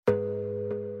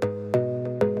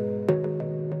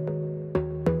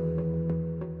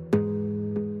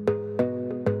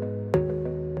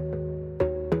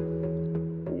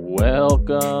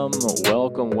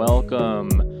welcome,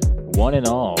 one and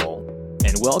all,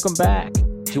 and welcome back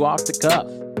to Off the Cuff,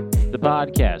 the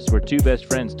podcast where two best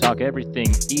friends talk everything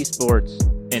esports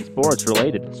and sports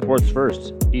related. Sports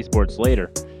first, esports later.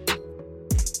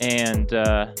 And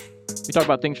we talk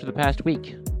about things for the past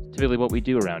week, typically what we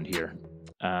do around here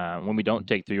when we don't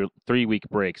take 3-week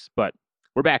breaks. But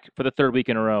we're back for the third week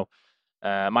in a row.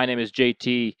 My name is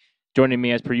JT. Joining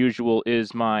me as per usual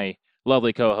is my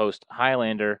lovely co-host,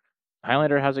 Highlander.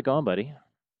 Highlander, how's it going, buddy?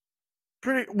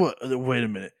 Wait a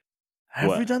minute.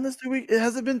 Have we done this 3 weeks? It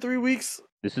hasn't been 3 weeks.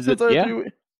 This is it.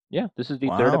 Yeah. This is the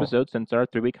third episode since our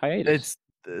 3-week hiatus.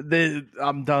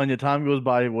 I'm telling you, time goes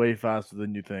by way faster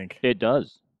than you think. It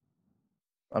does.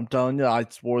 I'm telling you, I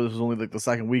swore this was only like the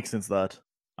second week since that.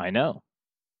 I know.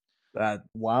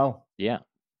 Wow. Yeah,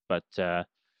 but here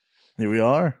we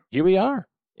are. Here we are.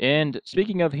 And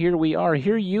speaking of here we are,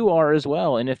 here you are as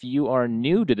well. And if you are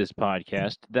new to this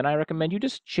podcast, then I recommend you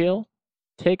just chill,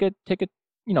 take a,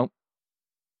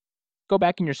 go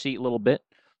back in your seat a little bit,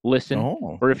 listen.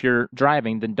 Oh. Or if you're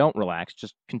driving, then don't relax.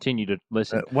 Just continue to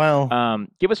listen.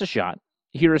 Give us a shot,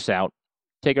 hear us out,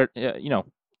 take our,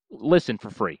 listen for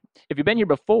free. If you've been here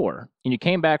before and you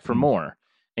came back for more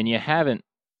and you haven't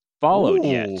followed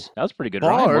yet. That was pretty good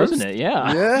rhyme, wasn't it?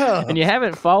 Yeah. Yeah. And you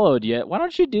haven't followed yet, why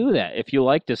don't you do that? If you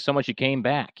liked us so much you came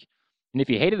back. And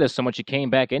if you hated us so much you came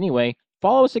back anyway,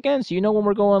 follow us again so you know when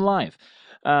we're going live.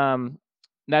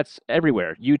 That's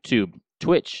everywhere. YouTube,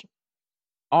 Twitch,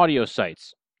 audio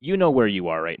sites. You know where you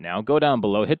are right now. Go down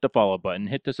below, hit the follow button,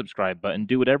 hit the subscribe button,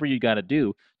 do whatever you got to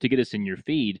do to get us in your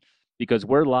feed because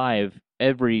we're live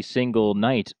every single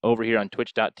night over here on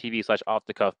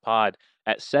twitch.tv/offthecuffpod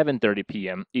at 7:30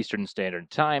 p.m. Eastern Standard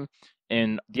Time,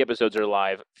 and the episodes are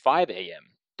live 5 a.m.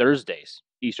 Thursdays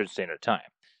Eastern Standard Time.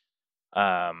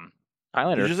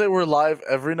 Highlander. Did you say we're live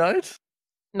every night?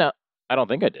 No, I don't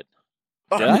think I did.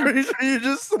 I'm pretty sure you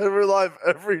just said we're live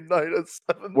every night at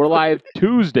 7. We're live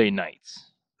Tuesday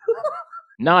nights.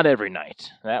 Not every night.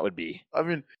 That would be. I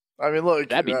mean, look.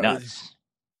 That'd be nuts.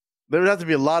 There would have to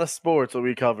be a lot of sports that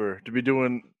we cover to be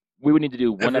doing. We would need to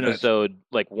do one episode,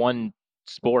 like one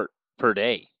sport per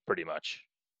day, pretty much.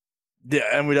 Yeah,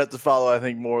 and we'd have to follow, I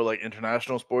think, more like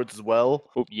international sports as well.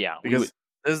 Oh, yeah, because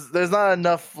there's not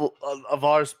enough of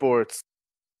our sports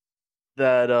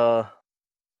that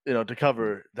to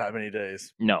cover that many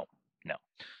days. No.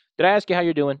 Did I ask you how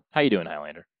you're doing? How you doing,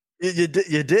 Highlander? You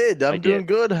did. I'm doing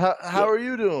good. How are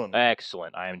you doing?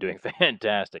 Excellent. I am doing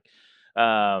fantastic.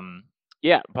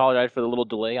 Apologize for the little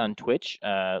delay on Twitch.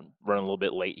 Running a little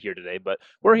bit late here today, but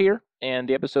we're here, and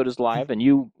the episode is live, and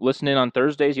you listen in on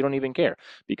Thursdays, you don't even care,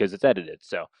 because it's edited,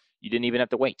 so you didn't even have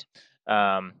to wait.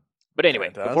 But anyway,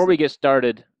 before we get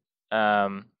started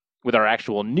with our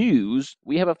actual news,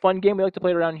 we have a fun game we like to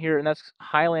play around here, and that's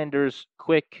Highlander's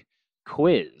Quick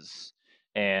Quiz.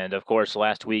 And, of course,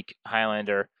 last week,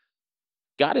 Highlander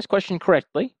got his question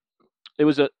correctly. It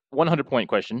was a 100-point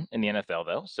question in the NFL,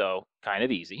 though, so kind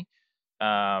of easy.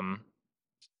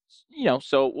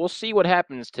 So we'll see what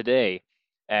happens today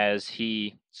as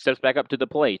he steps back up to the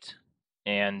plate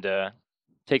and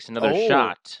takes another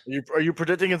shot. Are you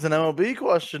predicting it's an MLB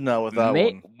question now with that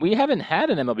one? We haven't had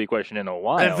an MLB question in a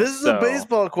while. If this is a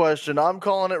baseball question, I'm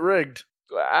calling it rigged.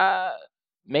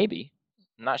 Maybe.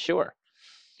 I'm not sure.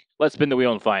 Let's spin the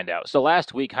wheel and find out. So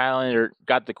last week, Highlander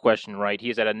got the question right.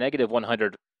 He's at a negative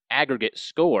 100 aggregate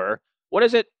score. What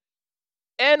is it?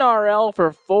 NRL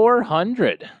for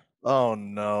 400. Oh,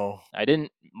 no. I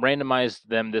didn't randomize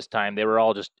them this time. They were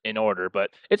all just in order, but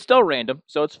it's still random,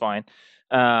 so it's fine.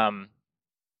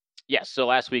 So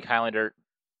last week, Highlander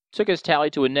took his tally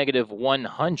to a negative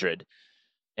 100,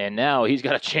 and now he's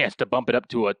got a chance to bump it up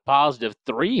to a positive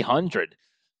 300.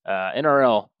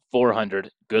 NRL 400,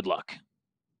 good luck.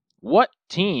 What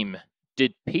team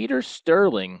did Peter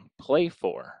Sterling play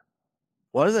for?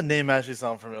 Why does that name actually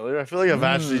sound familiar? I feel like I've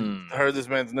actually heard this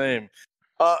man's name.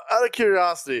 Out of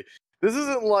curiosity, this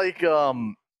isn't like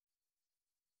Who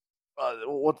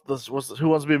Wants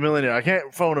to Be a Millionaire? I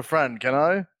can't phone a friend, can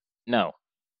I? No.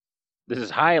 This is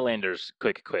Highlander's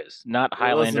Quick Quiz, not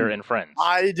Highlander and Friends.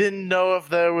 I didn't know if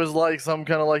there was like some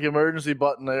kind of like emergency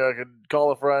button there I could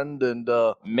call a friend and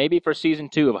maybe for season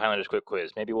 2 of Highlander's Quick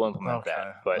Quiz, maybe we'll implement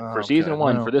that. But for season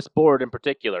 1, for this board in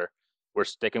particular, we're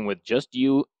sticking with just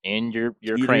you and your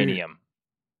cranium.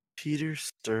 Peter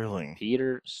Sterling.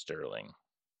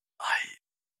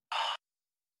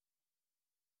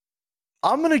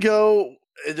 I'm going to go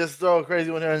and just throw a crazy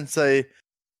one here and say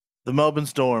the Melbourne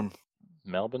Storm.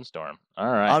 Melbourne Storm. All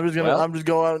right. I'm just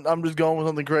going with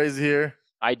something crazy here.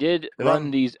 I did run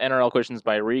these NRL questions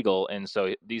by Regal, and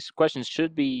so these questions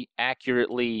should be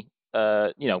accurately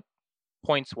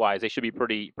points-wise, they should be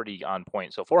pretty on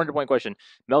point. So 400-point question,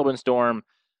 Melbourne Storm.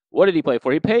 What did he play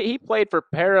for? He played for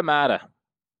Parramatta.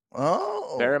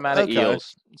 Oh, Parramatta okay.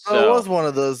 Eels. So it was one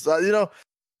of those. I'm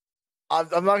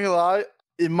not gonna lie.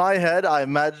 In my head, I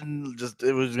imagined just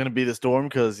it was gonna be the Storm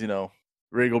because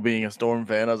Regal being a Storm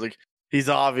fan, I was like, he's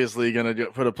obviously gonna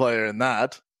put a player in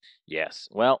that. Yes.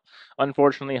 Well,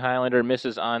 unfortunately, Highlander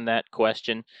misses on that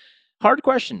question. Hard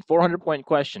question, 400-point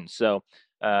question. So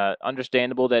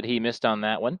understandable that he missed on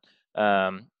that one.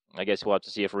 I guess we'll have to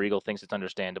see if Regal thinks it's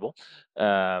understandable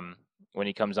when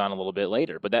he comes on a little bit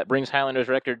later. But that brings Highlander's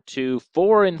record to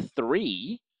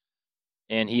 4-3,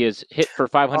 and he has hit for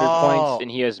 500 points,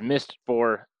 and he has missed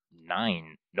for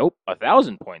 9. Nope,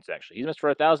 1,000 points actually. He's missed for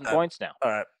 1,000 points now.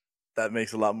 All right, that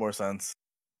makes a lot more sense.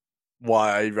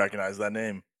 Why I recognize that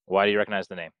name? Why do you recognize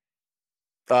the name?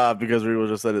 Because Regal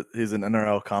just said he's an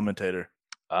NRL commentator.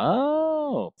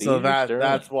 Oh, so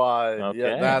that's why. Okay.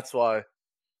 Yeah, that's why.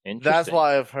 That's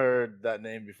why I've heard that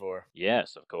name before.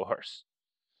 Yes, of course.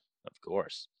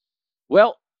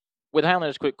 Well, with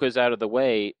Highlander's quick quiz out of the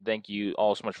way, thank you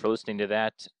all so much for listening to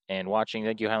that and watching.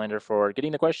 Thank you, Highlander, for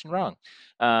getting the question wrong.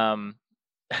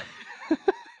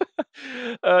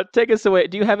 Take us away.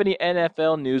 Do you have any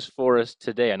NFL news for us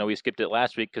today? I know we skipped it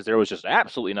last week because there was just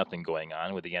absolutely nothing going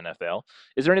on with the NFL.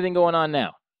 Is there anything going on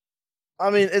now? I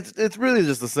mean, it's really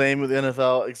just the same with the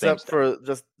NFL, except for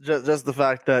just the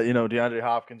fact that DeAndre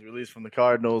Hopkins released from the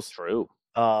Cardinals. True.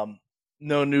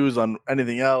 No news on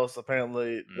anything else.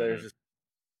 Apparently, there's just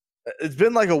it's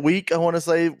been like a week, I want to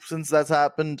say, since that's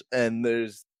happened, and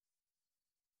there's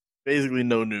basically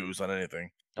no news on anything.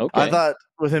 Okay. I thought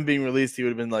with him being released, he would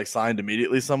have been like signed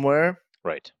immediately somewhere.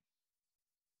 Right.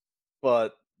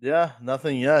 But yeah,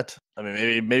 nothing yet. I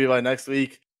mean, maybe by next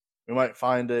week we might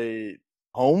find a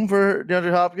home for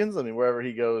DeAndre Hopkins. I mean, wherever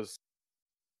he goes,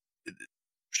 it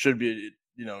should be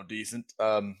decent.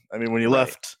 I mean, when he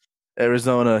left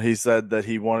Arizona, he said that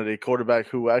he wanted a quarterback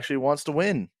who actually wants to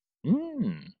win.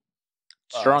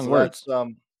 Strong words.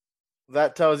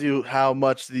 That tells you how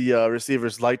much the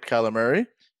receivers liked Kyler Murray.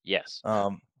 Yes.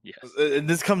 Yes. And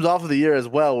this comes off of the year as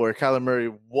well, where Kyler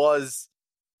Murray was,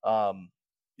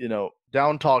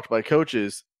 down talked by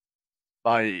coaches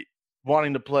by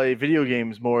wanting to play video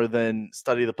games more than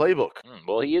study the playbook.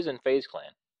 Well, he is in FaZe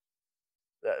Clan.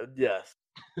 Yes.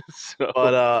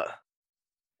 But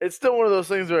it's still one of those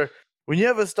things where when you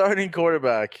have a starting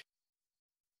quarterback,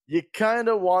 you kind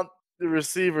of want the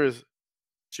receivers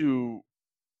to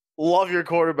love your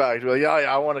quarterback. To be like, yeah,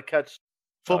 I want to catch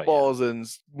footballs and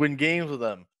win games with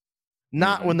them.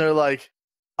 Not when they're like,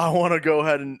 I want to go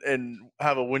ahead and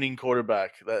have a winning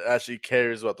quarterback that actually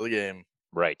cares about the game.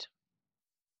 Right.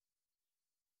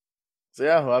 So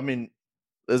yeah, I mean,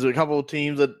 there's a couple of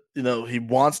teams that he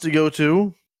wants to go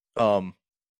to.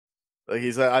 Like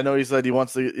he said, I know he said he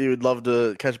would love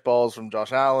to catch balls from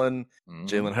Josh Allen,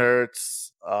 Jalen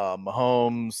Hurts,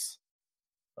 Mahomes,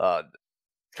 a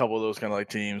couple of those kind of like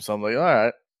teams. So I'm like, all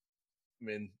right. I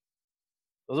mean,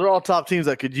 those are all top teams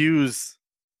that could use.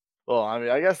 Well, I mean,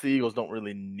 I guess the Eagles don't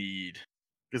really need,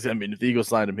 because I mean, if the Eagles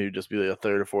signed him, he would just be like a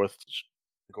third or fourth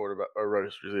quarterback or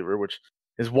receiver, which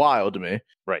is wild to me.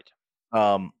 Right.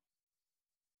 The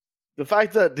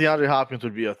fact that DeAndre Hopkins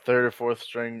would be a third or fourth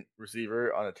string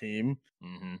receiver on a team,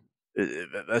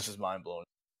 that's just mind blowing.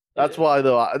 That's why,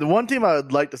 though, the one team I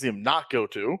would like to see him not go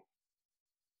to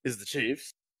is the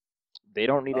Chiefs. They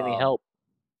don't need any help.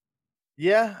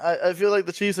 Yeah, I feel like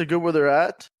the Chiefs are good where they're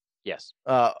at. Yes.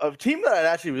 A team that I'd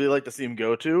actually really like to see him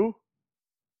go to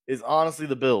is honestly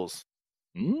the Bills.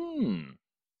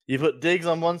 You put Diggs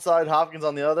on one side, Hopkins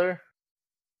on the other,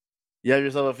 you have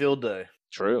yourself a field day.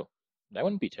 True. That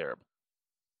wouldn't be terrible.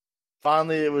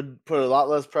 Finally, it would put a lot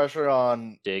less pressure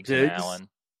on Diggs. And Allen.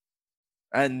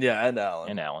 And Allen.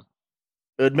 And Allen.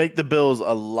 It would make the Bills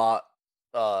a lot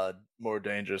more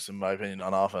dangerous, in my opinion,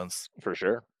 on offense. For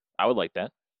sure. I would like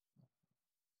that.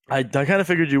 I kind of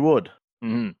figured you would.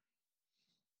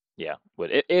 Yeah. But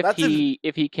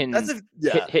if he can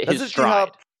hit his stride.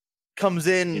 D-Hop comes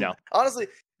in, honestly,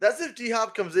 that's if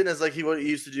D-Hop comes in as like what he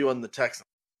used to do on the Texans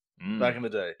back in the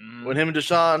day. When him and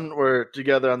Deshaun were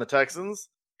together on the Texans.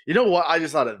 You know what? I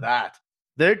just thought of that.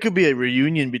 There could be a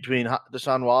reunion between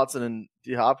Deshaun Watson and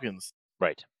D. Hopkins.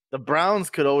 Right. The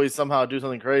Browns could always somehow do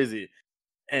something crazy.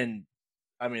 And,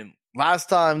 I mean, last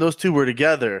time those two were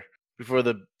together before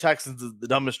the Texans, the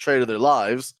dumbest trade of their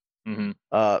lives,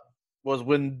 was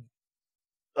when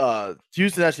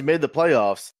Houston actually made the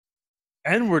playoffs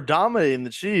and were dominating the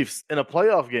Chiefs in a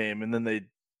playoff game. And then they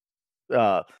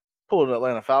pulled an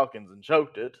Atlanta Falcons and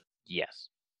choked it. Yes.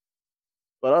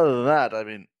 But other than that, I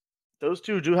mean, those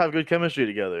two do have good chemistry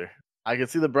together. I could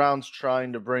see the Browns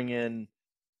trying to bring in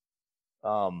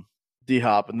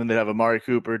D-Hop, and then they have Amari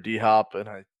Cooper, D-Hop, and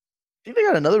I think they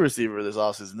got another receiver this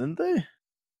offseason, didn't they?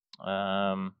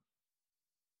 I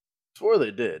swore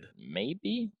they did.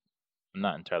 Maybe. I'm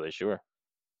not entirely sure.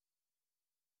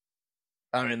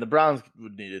 I mean, the Browns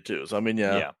would need it too. So, I mean,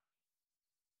 yeah.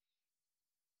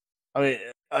 I mean,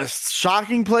 a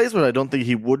shocking place, but I don't think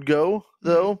he would go,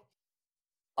 though.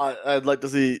 I'd like to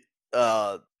see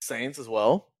Saints as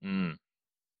well. I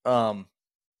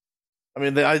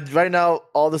mean, right now,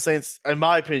 all the Saints, in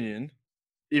my opinion,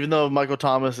 even though Michael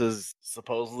Thomas is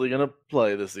supposedly going to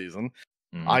play this season,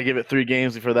 I give it 3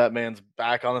 games before that man's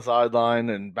back on the sideline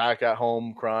and back at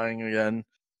home crying again.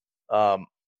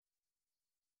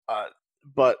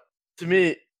 But to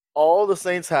me, all the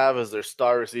Saints have as their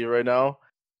star receiver right now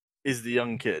is the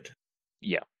young kid.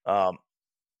 Yeah.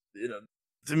 You know,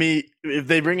 to me, if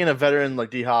they bring in a veteran like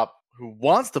D-Hop who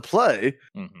wants to play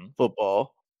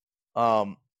football,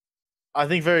 I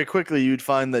think very quickly you'd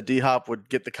find that D-Hop would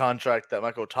get the contract that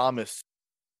Michael Thomas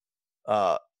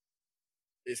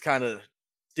is kind of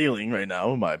stealing right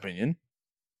now, in my opinion.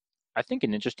 I think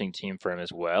an interesting team for him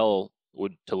as well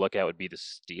to look at would be the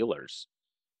Steelers.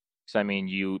 So, I mean,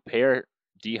 you pair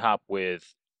D-Hop with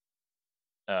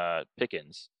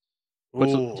Pickens.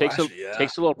 Takes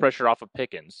a little pressure off of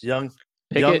Pickens. Young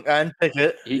and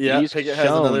Pickett. Pickett has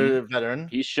another veteran.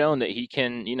 He's shown that he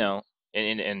can,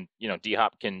 and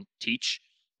D-Hop can teach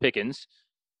Pickens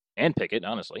and Pickett,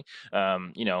 honestly, how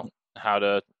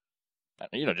to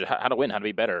win, how to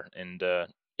be better. And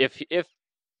if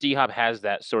D-Hop has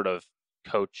that sort of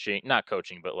not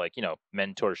coaching, but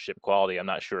mentorship quality, I'm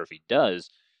not sure if he does.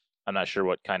 I'm not sure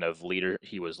what kind of leader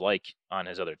he was like on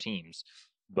his other teams.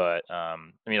 But, a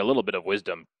little bit of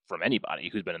wisdom from anybody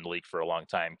who's been in the league for a long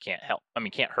time can't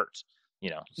hurt,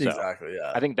 So exactly,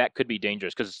 yeah. I think that could be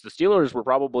dangerous because the Steelers were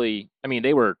probably,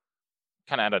 they were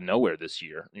kind of out of nowhere this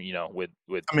year, with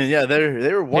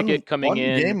they were one in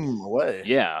game away.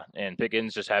 Yeah, and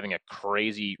Pickens just having a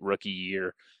crazy rookie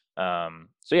year.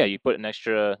 So yeah, you put an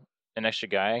extra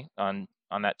guy on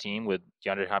that team with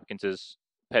DeAndre Hopkins'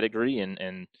 pedigree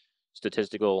and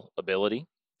statistical ability,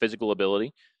 physical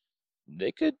ability.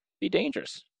 They could be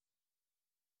dangerous.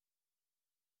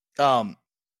 And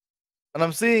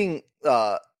I'm seeing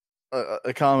a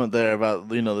comment there about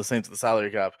the Saints of the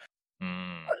salary cap.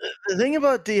 The thing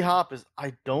about D-Hop is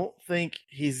I don't think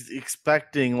he's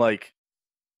expecting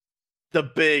the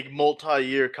big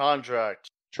multi-year contract.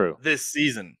 True. This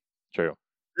season. True.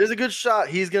 There's a good shot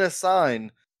he's going to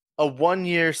sign a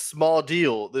 1-year small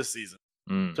deal this season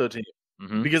to a team.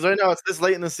 Because right now it's this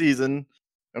late in the season.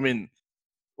 I mean,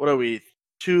 what are we,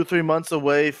 2-3 months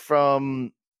away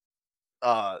from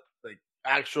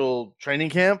actual training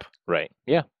camp? Right.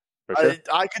 Yeah. For sure.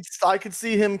 I could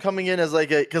see him coming in as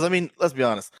because let's be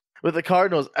honest, with the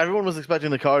Cardinals, everyone was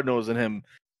expecting the Cardinals and him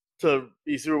to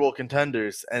be Super Bowl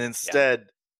contenders, and instead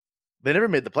they never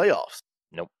made the playoffs.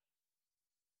 Nope.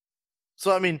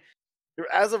 So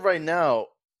as of right now,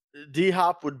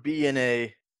 D-Hop would be in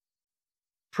a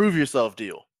prove yourself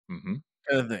deal kind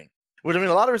of thing. Which,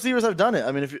 a lot of receivers have done it.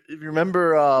 If you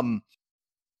remember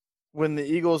when the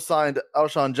Eagles signed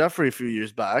Alshon Jeffrey a few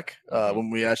years back, when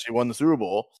we actually won the Super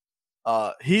Bowl,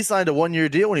 he signed a 1-year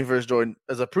deal when he first joined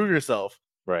as a prove yourself.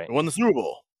 Right. And won the Super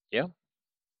Bowl. Yeah.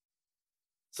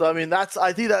 So,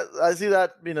 I see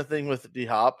that being a thing with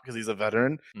D-Hop because he's a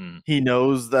veteran. He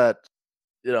knows that,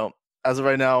 as of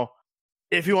right now,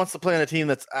 if he wants to play on a team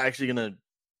that's actually going to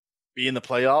be in the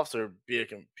playoffs or be a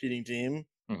competing team,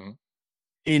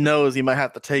 he knows he might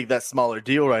have to take that smaller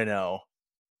deal right now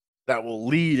that will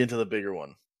lead into the bigger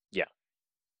one. Yeah.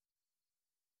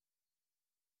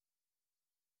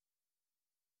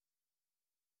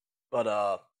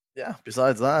 But,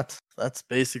 besides that, that's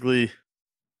basically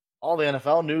all the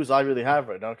NFL news I really have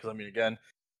right now. Because, again,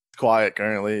 it's quiet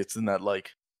currently. It's in that,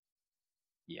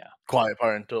 quiet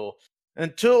part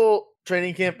until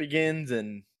training camp begins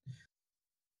and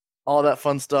all that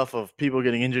fun stuff of people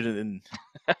getting injured in,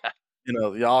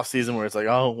 the off season where it's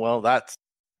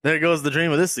there goes the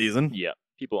dream of this season. Yeah.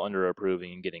 People under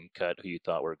approving and getting cut who you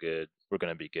thought were good, were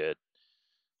going to be good.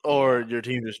 Or your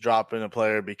team just dropping a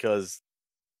player because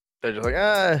they're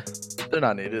just they're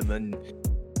not needed. And then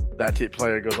that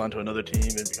player goes on to another team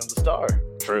and becomes a star.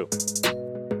 True.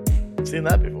 Seen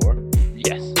that before.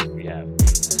 Yes, we have.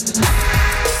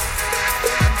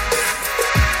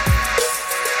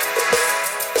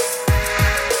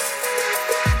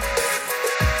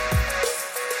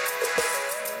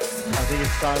 I think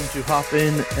it's time to hop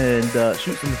in and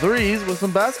shoot some threes with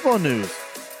some basketball news.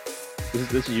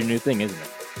 This is your new thing, isn't it?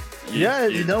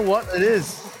 You know what? It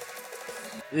is.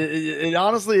 It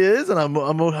honestly is, and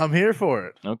I'm here for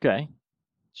it. Okay,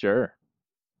 sure.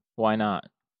 Why not?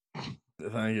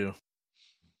 Thank you.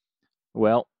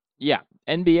 Well, yeah,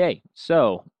 NBA.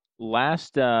 So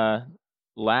last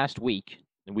week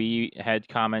we had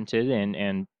commented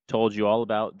and told you all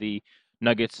about the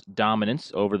Nuggets'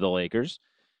 dominance over the Lakers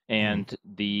and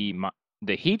the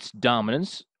Heat's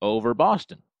dominance over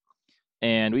Boston.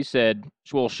 And we said,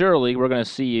 well, surely we're going to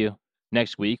see you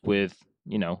next week with,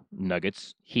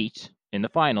 Nuggets Heat in the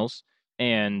finals.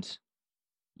 And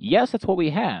yes, that's what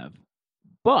we have,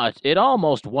 but it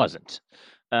almost wasn't.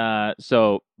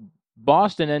 So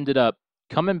Boston ended up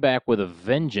coming back with a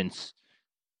vengeance,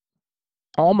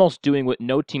 almost doing what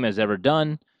no team has ever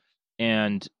done,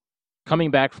 and coming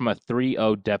back from a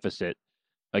 3-0 deficit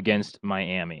against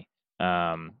Miami.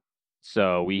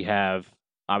 So we have,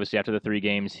 obviously, after the 3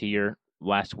 games here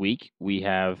last week, we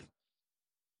have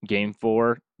Game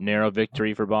 4, narrow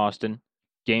victory for Boston.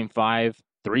 Game 5,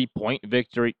 3-point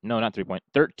victory. No, not 3-point,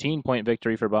 13-point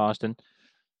victory for Boston.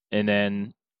 And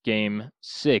then Game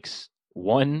 6,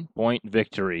 1-point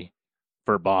victory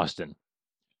for Boston.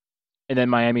 And then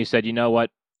Miami said, you know what?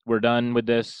 We're done with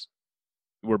this.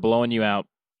 We're blowing you out.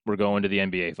 We're going to the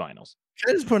NBA Finals.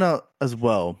 Can I just point out as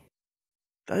well,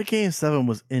 that Game 7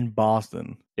 was in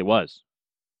Boston. It was.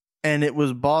 And it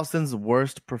was Boston's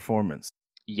worst performance.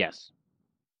 Yes.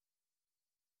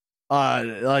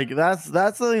 Like that's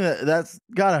something that's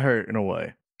gotta hurt in a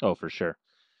way. Oh, for sure.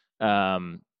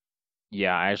 Yeah,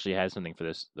 I actually had something for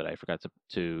this that I forgot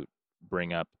to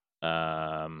bring up.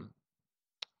 I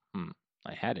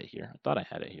had it here. I thought I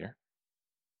had it here.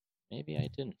 Maybe I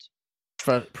didn't.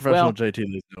 Professional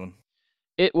JT is doing.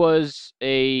 It was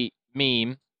a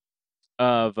meme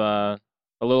of a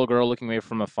little girl looking away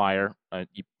from a fire.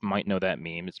 You might know that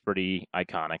meme. It's pretty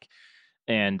iconic.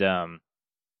 And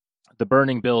the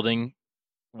burning building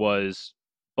was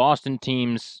Boston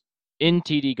teams in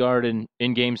TD Garden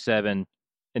in Game 7,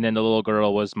 and then the little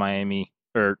girl was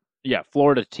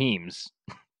Florida teams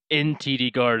in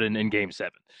TD Garden in Game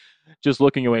 7. Just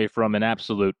looking away from an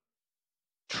absolute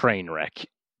train wreck,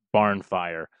 barn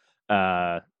fire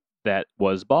that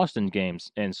was Boston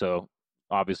games. And so,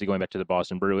 obviously, going back to the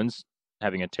Boston Bruins,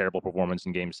 having a terrible performance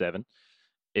in Game 7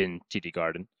 in TD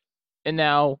Garden. And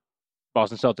now,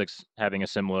 Boston Celtics having a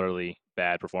similarly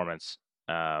bad performance.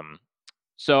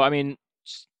 So, I mean,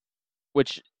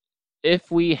 which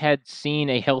if we had seen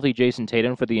a healthy Jason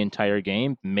Tatum for the entire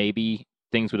game, maybe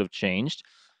things would have changed.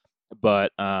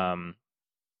 But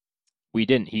we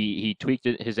didn't. He tweaked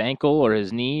his ankle or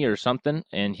his knee or something,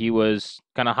 and he was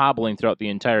kind of hobbling throughout the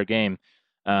entire game.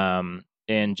 And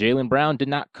Jaylen Brown did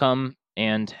not come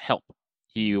and help.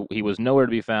 He was nowhere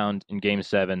to be found in Game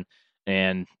 7,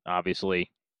 and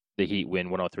obviously the Heat win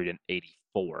 103-84.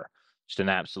 Just an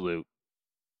absolute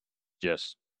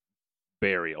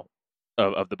burial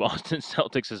of the Boston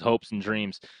Celtics' hopes and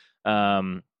dreams.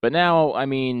 But now, I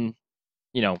mean,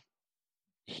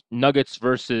 Nuggets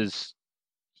versus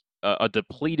a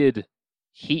depleted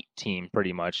Heat team,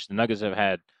 pretty much. The Nuggets have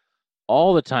had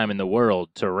all the time in the world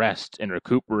to rest and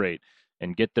recuperate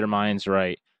and get their minds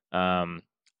right.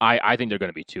 I think they're going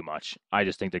to be too much. I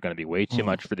just think they're going to be way too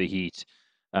much for the Heat.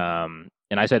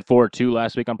 And I said 4-2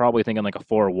 last week. I'm probably thinking like a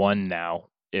 4-1 now,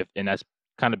 and that's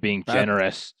kind of being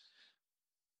generous.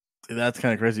 That's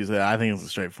kind of crazy to say. I think it's a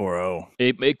straight 4-0.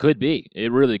 It could be.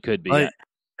 It really could be.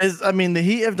 The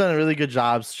Heat have done a really good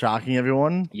job shocking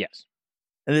everyone. Yes.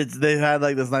 And they've had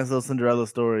like this nice little Cinderella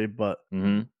story, but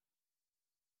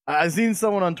I've seen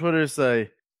someone on Twitter say,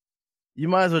 you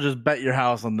might as well just bet your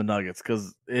house on the Nuggets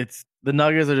because the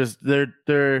Nuggets are just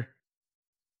they're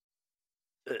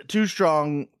too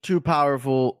strong, too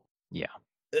powerful. Yeah.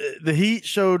 The Heat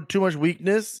showed too much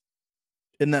weakness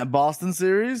in that Boston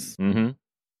series. Mm-hmm.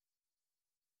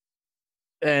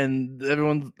 And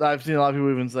I've seen a lot of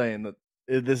people even saying that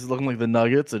this is looking like the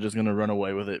Nuggets are just going to run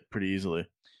away with it pretty easily.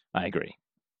 I agree.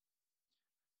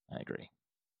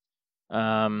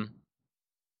 I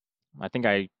think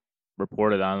I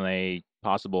reported on a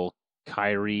possible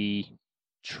Kyrie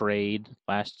trade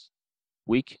last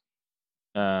week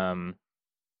to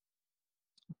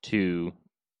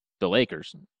the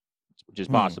Lakers, which is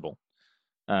possible.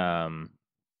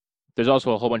 There's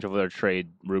also a whole bunch of other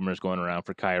trade rumors going around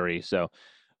for Kyrie, so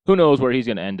who knows where he's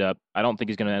going to end up. I don't think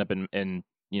he's going to end up in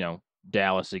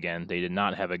Dallas again. They did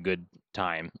not have a good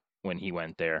time when he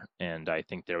went there, and I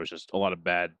think there was just a lot of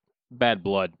bad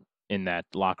blood in that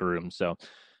locker room. So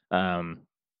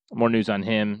more news on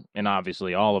him, and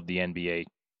obviously all of the NBA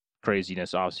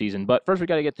craziness off season. But first, we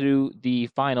got to get through the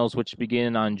finals, which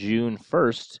begin on June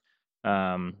 1st,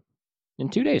 in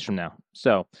 2 days from now.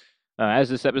 So As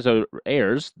this episode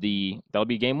airs, that'll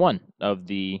be game 1 of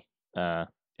the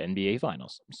NBA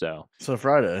Finals. So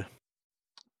Friday.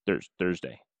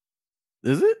 Thursday.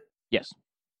 Is it? Yes.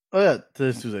 Oh yeah,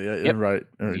 today's Tuesday. Yeah, Yep. right.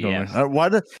 Yes. Why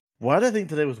did I think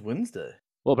today was Wednesday?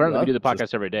 Well, apparently we do the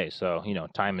podcast every day, so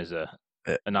time is a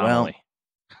anomaly.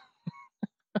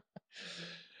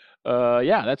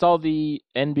 Yeah, that's all the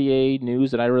NBA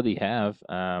news that I really have.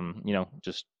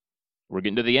 Just we're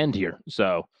getting to the end here,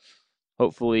 so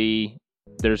hopefully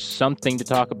there's something to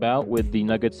talk about with the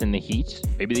Nuggets and the Heat.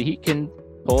 Maybe the Heat can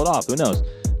pull it off. Who knows?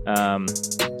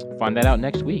 Find that out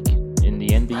next week in the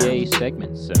NBA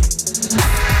segment. So.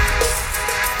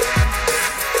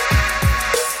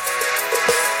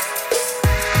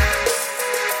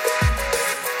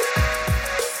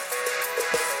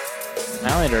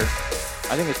 Islander,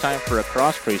 I think it's time for a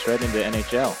cross crease right into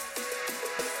NHL.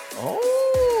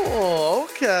 Oh,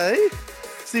 okay.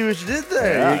 See what you did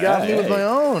there. Yeah, you got me with my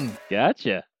own.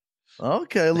 Gotcha.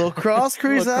 Okay, a little cross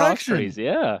crease action. Cross crease,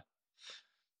 yeah.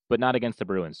 But not against the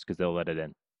Bruins because they'll let it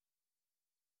in.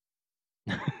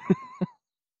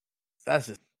 That's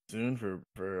just soon for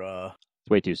It's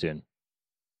way too soon.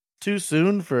 Too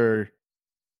soon for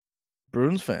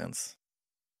Bruins fans.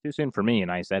 Too soon for me,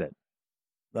 and I said it.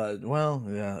 Well,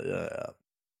 yeah.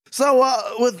 So,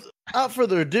 without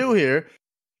further ado here,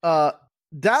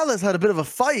 Dallas had a bit of a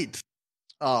fight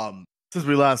since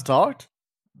we last talked.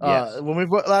 Yes. When we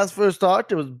first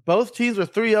talked, it was both teams were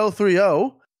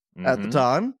 3-0 at the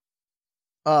time.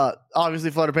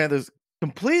 Obviously, Florida Panthers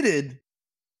completed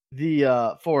the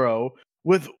 4-0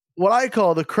 with what I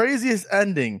call the craziest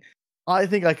ending I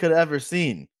think I could have ever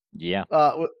seen. Yeah.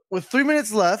 With 3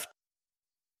 minutes left,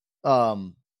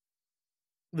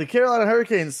 the Carolina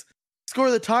Hurricanes score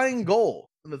the tying goal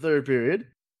in the third period.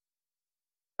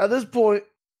 At this point,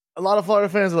 a lot of Florida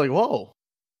fans are like, whoa,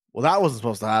 well, that wasn't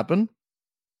supposed to happen.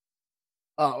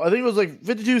 I think it was like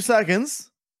 52 seconds.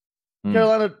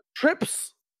 Carolina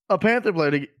trips a Panther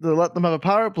player to let them have a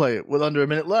power play with under a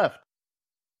minute left.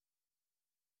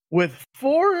 With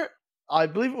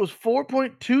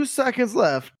 4.2 seconds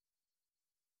left,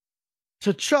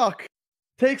 Chuck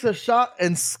takes a shot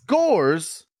and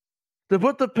scores to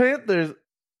put the Panthers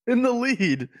in the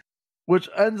lead, which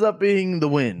ends up being the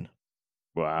win.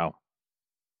 Wow.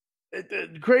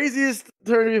 Craziest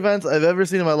turn of events I've ever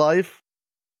seen in my life.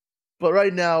 But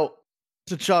right now,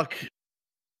 Chuck,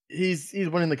 he's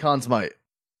winning the Conn Smythe.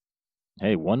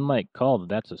 Hey, one might call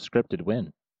that's a scripted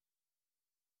win.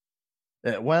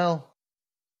 Yeah, well,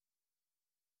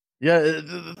 yeah,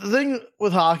 the thing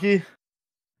with hockey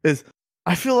is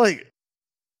I feel like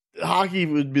hockey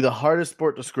would be the hardest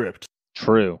sport to script.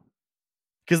 True.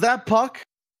 Because that puck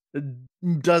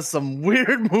does some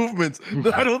weird movements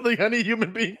that I don't think any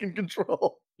human being can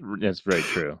control. That's very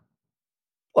true.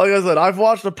 Like I said, I've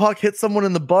watched a puck hit someone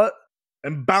in the butt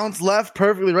and bounce left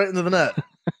perfectly right into the net.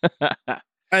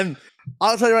 And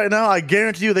I'll tell you right now, I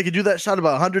guarantee you they could do that shot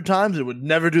about 100 times. It would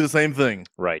never do the same thing.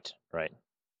 Right.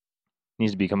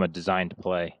 Needs to become a designed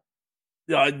play.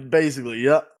 Yeah, basically,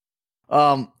 yeah.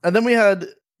 And then we had,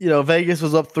 Vegas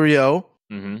was up 3-0.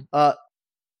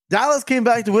 Dallas came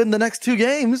back to win the next 2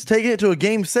 games, taking it to a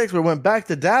game 6 where it went back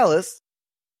to Dallas.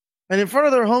 And in front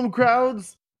of their home crowd,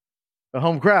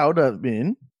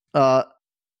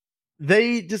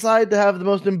 they decided to have the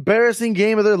most embarrassing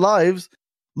game of their lives,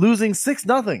 losing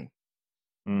 6-0.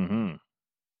 If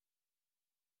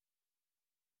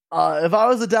I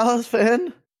was a Dallas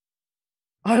fan,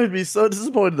 I would be so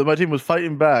disappointed that my team was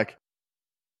fighting back.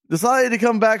 Decided to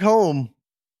come back home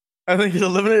and then get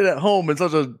eliminated at home in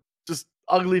such a just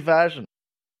ugly fashion.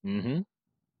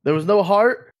 There was no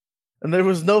heart and there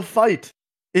was no fight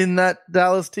in that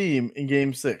Dallas team in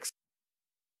game 6.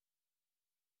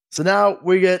 So now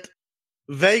we get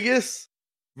Vegas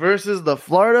versus the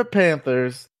Florida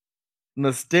Panthers in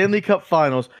the Stanley Cup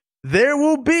Finals. There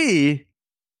will be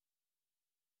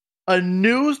a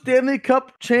new Stanley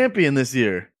Cup champion this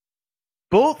year.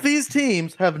 Both these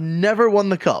teams have never won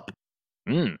the cup.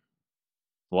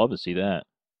 Love to see that.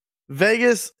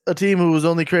 Vegas, a team who was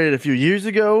only created a few years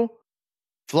ago.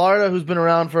 Florida, who's been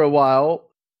around for a while.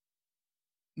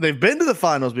 They've been to the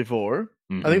finals before.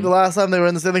 I think the last time they were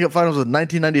in the Stanley Cup Finals was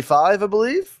 1995, I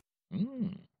believe,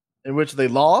 in which they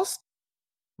lost.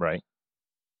 Right.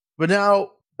 But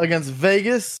now against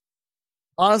Vegas,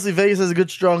 honestly, Vegas has a good,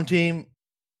 strong team.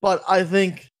 But I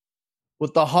think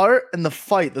with the heart and the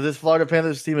fight that this Florida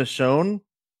Panthers team has shown,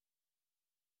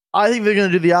 I think they're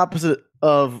going to do the opposite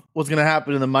of what's going to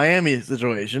happen in the Miami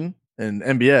situation in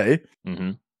NBA.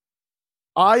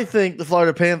 I think the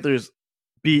Florida Panthers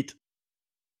beat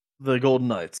the Golden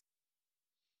Knights.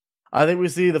 I think we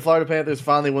see the Florida Panthers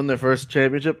finally win their first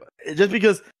championship. Just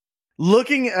because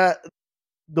looking at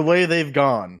the way they've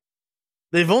gone,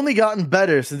 they've only gotten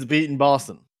better since beating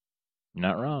Boston.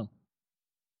 Not wrong.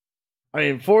 I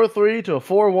mean, 4-3 to a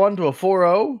 4-1 to a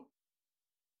 4-0.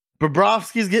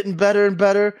 Bobrovsky's getting better and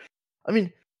better. I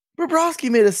mean, Bobrovsky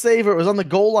made a save where it was on the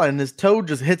goal line and his toe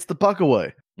just hits the puck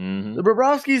away. Mm-hmm. The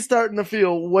Bobrovsky's starting to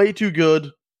feel way too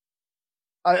good.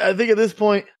 I think at this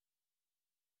point,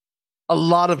 a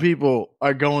lot of people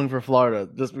are going for Florida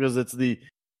just because it's the.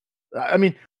 I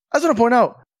mean, I just want to point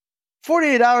out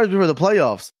 48 hours before the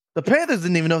playoffs, the Panthers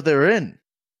didn't even know if they were in.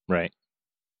 Right.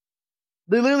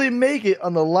 They literally make it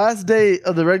on the last day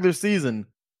of the regular season,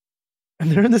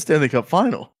 and they're in the Stanley Cup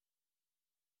final.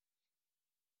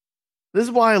 This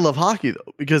is why I love hockey,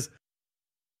 though, because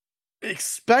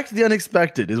expect the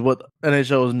unexpected is what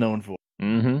NHL is known for.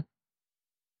 Mm-hmm.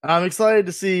 I'm excited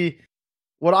to see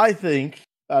what I think,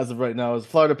 as of right now, is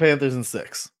Florida Panthers in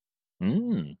 6.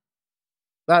 Mm.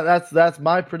 That's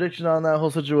my prediction on that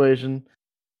whole situation.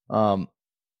 I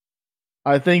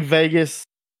think Vegas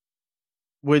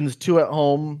wins 2 at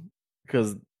home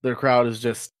because their crowd is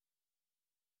just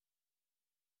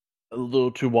a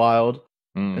little too wild.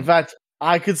 Mm. In fact,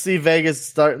 I could see Vegas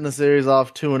starting the series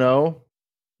off 2-0.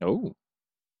 Oh.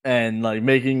 And like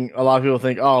making a lot of people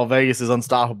think, oh, Vegas is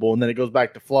unstoppable, and then it goes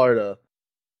back to Florida,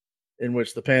 in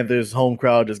which the Panthers' home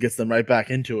crowd just gets them right back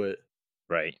into it.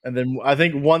 Right. And then I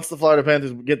think once the Florida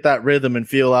Panthers get that rhythm and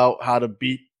feel out how to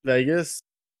beat Vegas,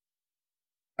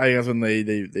 I think that's when they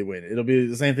win. It'll be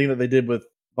the same thing that they did with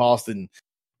Boston,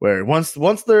 where once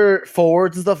their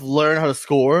forwards and stuff learn how to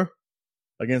score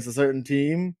against a certain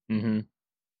team, mm-hmm.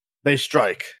 they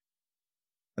strike.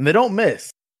 And they don't miss.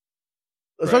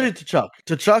 Especially right.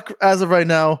 To Chuck, as of right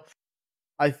now,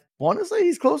 I want to say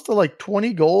he's close to like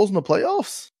 20 goals in the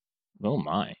playoffs. Oh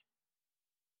my!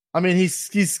 I mean,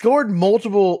 he's scored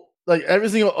multiple, like every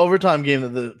single overtime game that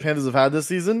the Panthers have had this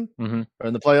season, mm-hmm. or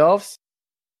in the playoffs,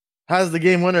 has the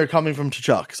game winner coming from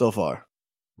Tkachuk so far.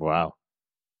 Wow.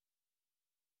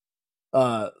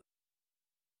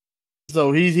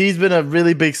 So he's been a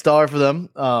really big star for them.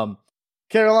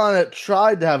 Carolina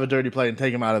tried to have a dirty play and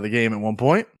take him out of the game at one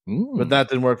point, but that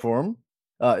didn't work for him.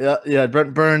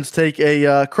 Brent Burns take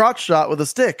a crotch shot with a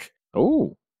stick.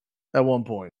 Oh, at one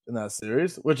point in that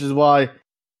series, which is why,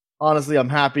 honestly, I'm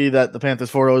happy that the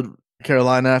Panthers 4-0'd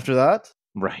Carolina after that.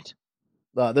 Right.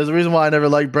 There's a reason why I never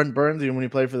liked Brent Burns, even when he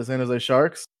played for the San Jose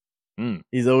Sharks.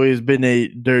 He's always been a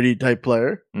dirty type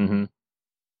player. Mm-hmm.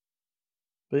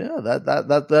 But yeah,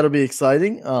 that'll be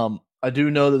exciting. I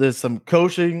do know that there's some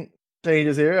coaching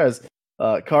changes here, as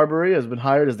Carberry has been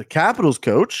hired as the Capitals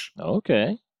coach.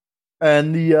 Okay.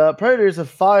 And the Predators have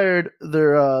fired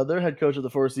their head coach of the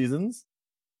Four Seasons.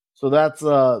 So that's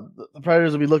the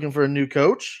Predators will be looking for a new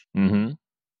coach. Mm-hmm.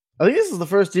 I think this is the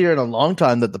first year in a long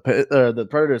time that the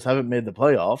Predators haven't made the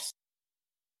playoffs.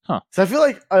 Huh. So I feel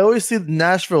like I always see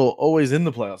Nashville always in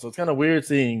the playoffs. So it's kind of weird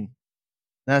seeing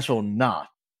Nashville not.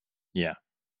 Yeah.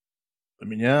 I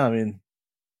mean,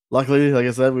 luckily, like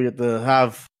I said, we get to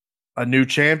have a new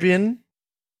champion.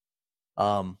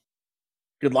 Good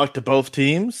luck to both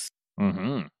teams.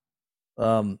 Mm-hmm.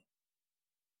 I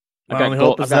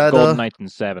got Golden Knights in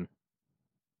 7.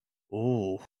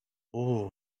 Ooh.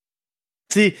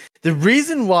 See, the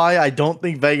reason why I don't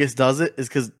think Vegas does it is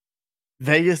because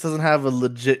Vegas doesn't have a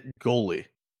legit goalie.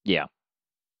 Yeah.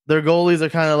 Their goalies are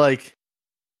kind of like,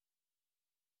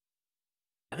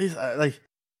 at least like,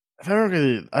 if I don't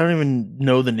even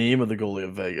know the name of the goalie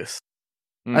of Vegas.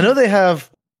 I know they have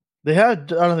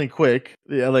Jonathan Quick,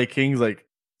 the LA Kings like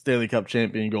Stanley Cup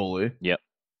champion goalie. Yep.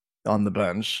 On the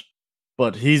bench,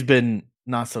 but he's been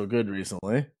not so good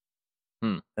recently.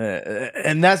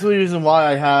 And that's the reason why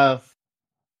I have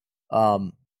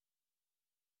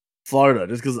Florida,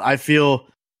 just because I feel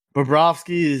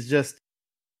Bobrovsky is just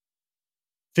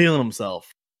feeling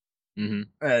himself.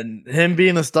 Mm-hmm. And him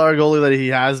being the star goalie that he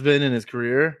has been in his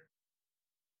career,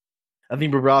 I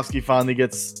think Bobrovsky finally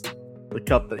gets the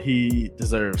cup that he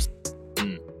deserves.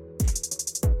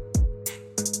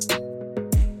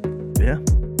 Yeah.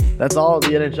 That's all the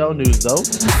NHL news, though.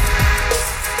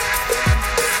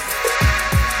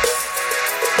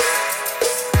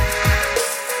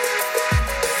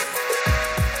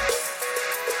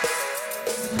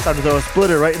 Time to throw a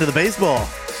splitter right into the baseball.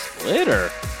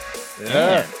 Splitter? Yeah.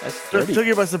 Man, that's dirty. Took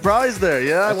you by surprise there.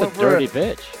 Yeah, that's I went a dirty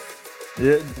pitch.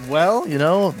 Yeah, well,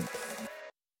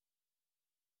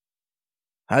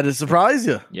 had to surprise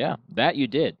you. Yeah, that you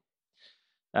did.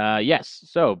 Yes.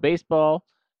 So baseball.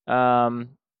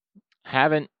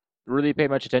 Haven't really paid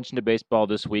much attention to baseball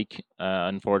this week,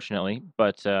 unfortunately.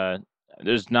 But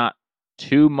there's not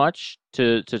too much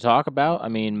to talk about. I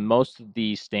mean, most of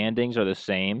the standings are the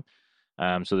same,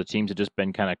 so the teams have just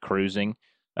been kind of cruising.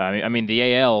 I mean,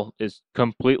 the AL is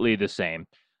completely the same.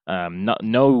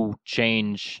 No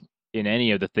change in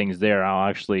any of the things there. I'll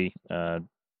actually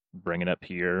bring it up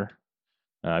here.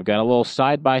 I've got a little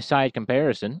side-by-side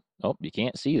comparison. Oh, you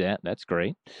can't see that. That's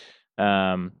great.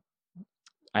 I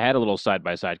had a little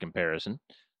side-by-side comparison.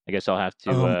 I guess I'll have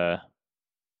to.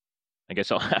 I guess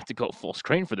I'll have to go full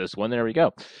screen for this one. There we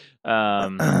go.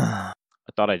 I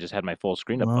thought I just had my full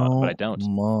screen up, but I don't.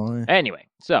 Anyway,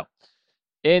 so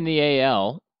in the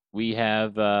AL, we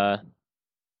have our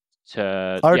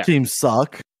teams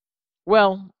suck.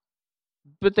 Well,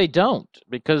 but they don't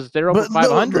because they're over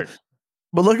 500.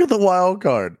 But look at the wild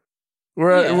card.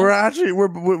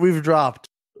 We've dropped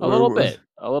a little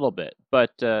bit.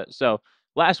 But so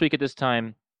last week at this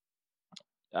time,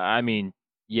 I mean,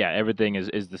 yeah, everything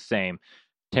is the same.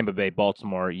 Tampa Bay,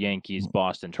 Baltimore, Yankees,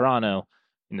 Boston, Toronto.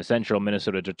 In the Central,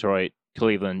 Minnesota, Detroit,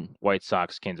 Cleveland, White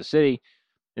Sox, Kansas City.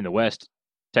 In the West,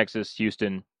 Texas,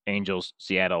 Houston, Angels,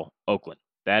 Seattle, Oakland.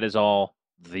 That is all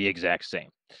the exact same.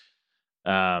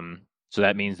 So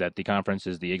that means that the conference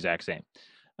is the exact same.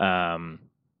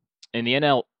 In the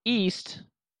NL East,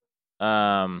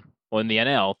 in the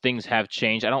NL, things have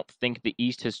changed. I don't think the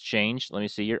East has changed. Let me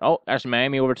see here. Oh, actually,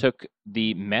 Miami overtook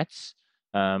the Mets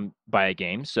by a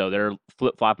game, so they're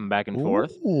flip-flopping back and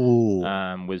forth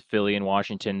with Philly and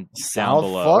Washington down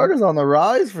below. South Florida's on the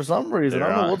rise for some reason. I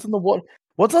don't know what's in the water.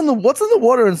 What's in the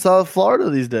water in South Florida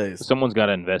these days? Someone's got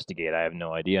to investigate. I have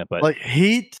no idea, but like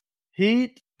Heat,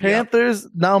 Panthers,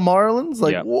 now Marlins.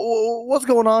 Like, what's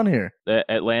going on here?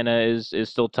 Atlanta is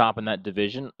still top in that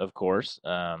division, of course.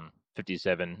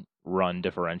 57 run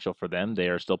differential for them. They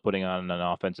are still putting on an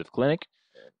offensive clinic.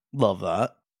 Love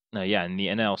that. In the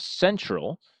NL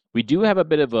Central, we do have a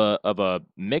bit of a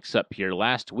mix-up here.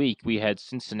 Last week, we had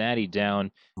Cincinnati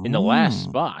down in the last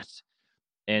spot,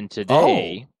 and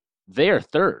today they are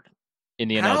third in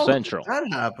the NL Central. How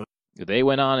did that happen? They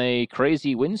went on a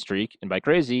crazy win streak, and by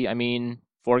crazy, I mean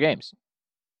 4 games.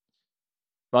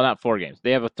 Well, not 4 games.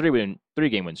 They have a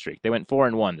 3-game win streak. They went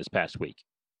 4-1 this past week.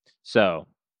 So,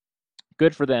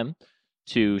 good for them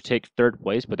to take third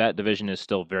place, but that division is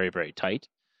still very, very tight.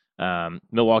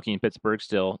 Milwaukee and Pittsburgh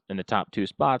still in the top 2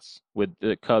 spots, with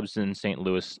the Cubs and St.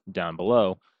 Louis down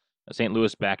below. St.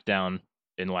 Louis back down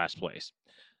in last place.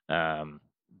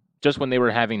 Just when they were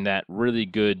having that really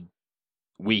good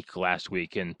week last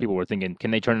week, and people were thinking, can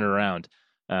they turn it around?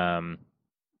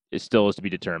 It still is to be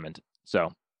determined.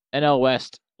 So, NL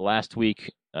West, last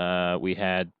week, we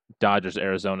had Dodgers,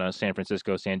 Arizona, San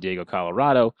Francisco, San Diego,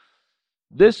 Colorado.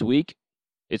 This week,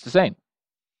 it's the same.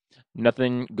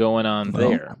 Nothing going on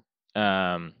there.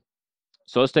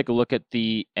 So let's take a look at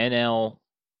the NL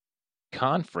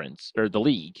Conference, or the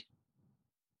league,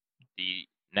 the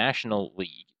National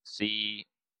League. See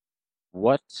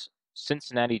what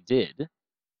Cincinnati did.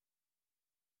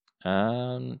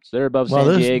 So they're above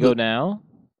San Diego now,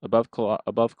 above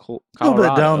Colorado. A little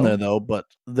bit down there though, but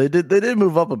they did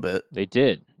move up a bit. They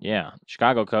did, yeah.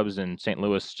 Chicago Cubs and St.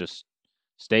 Louis just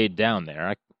stayed down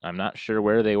there. I'm not sure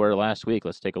where they were last week.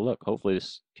 Let's take a look. Hopefully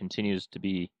this continues to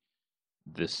be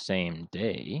the same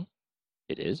day.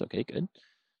 It is. Okay, good.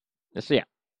 Let's see.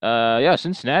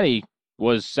 Cincinnati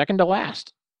was second to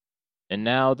last, and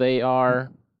now they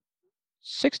are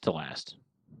 6th to last.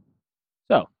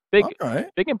 So big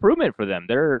improvement for them.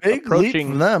 They're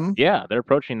approaching them. Yeah, they're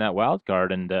approaching that wild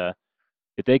card, and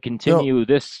if they continue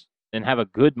this and have a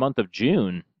good month of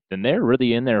June, then they're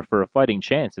really in there for a fighting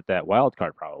chance at that wild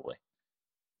card, probably.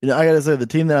 I gotta say, the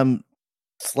team that I'm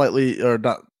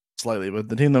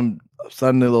the team that I'm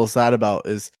suddenly a little sad about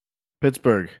is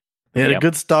Pittsburgh. They had a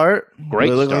good start. Great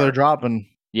start. Like they're dropping.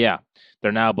 Yeah,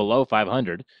 they're now below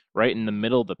 500, right in the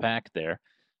middle of the pack there.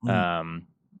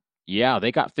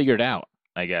 They got figured out,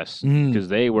 I guess, because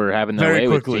they were having their way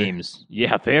with teams.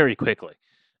 Yeah, very quickly.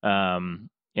 And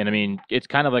I mean, it's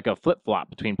kind of like a flip-flop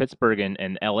between Pittsburgh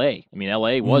and LA. I mean,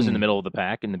 LA was in the middle of the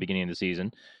pack in the beginning of the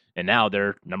season, and now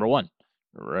they're number 1.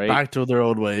 Right. Back to their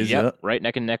old ways. Yep, right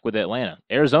neck and neck with Atlanta.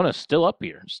 Arizona's still up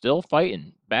here, still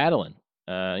fighting, battling.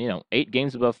 8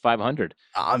 games above 500.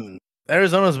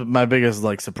 Arizona's my biggest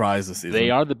surprise this season.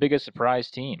 They are the biggest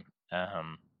surprise team.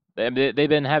 They've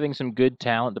been having some good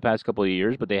talent the past couple of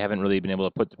years, but they haven't really been able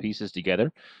to put the pieces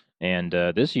together. And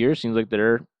this year seems like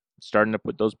they're starting to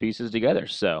put those pieces together.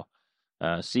 So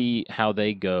see how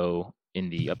they go in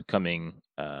the upcoming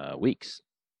weeks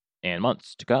and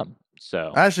months to come.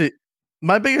 So actually,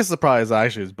 my biggest surprise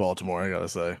is Baltimore, I gotta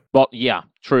say. Well, yeah,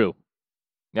 true.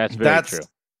 That's very true.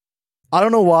 I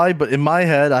don't know why, but in my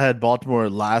head, I had Baltimore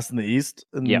last in the East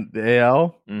in the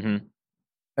AL. Mm-hmm.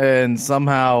 and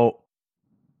somehow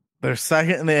they're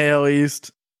second in the AL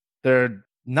East. They're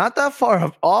not that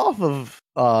far off of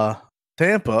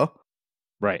Tampa.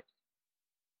 Right.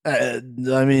 I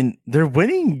mean, they're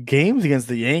winning games against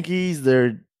the Yankees.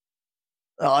 They're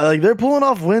pulling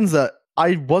off wins that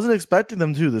I wasn't expecting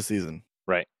them to this season.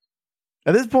 Right.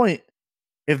 At this point,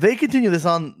 if they continue this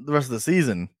on the rest of the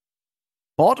season,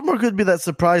 Baltimore could be that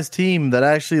surprise team that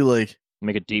actually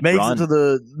make a deep makes run.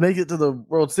 make it to the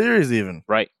World Series even.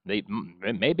 Right. They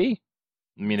maybe.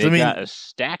 I mean, they've got a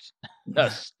stacked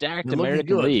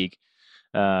American League.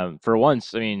 For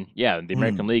once, I mean, yeah, the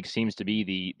American League seems to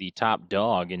be the top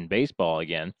dog in baseball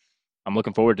again. I'm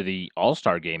looking forward to the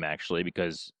All-Star game actually,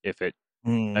 because if the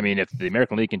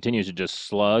American League continues to just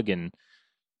slug and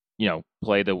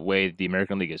play the way the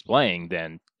American League is playing,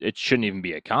 then it shouldn't even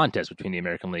be a contest between the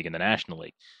American League and the National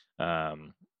League.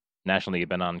 National League have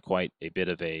been on quite a bit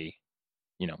of a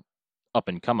up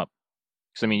and come up.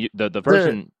 Because I mean,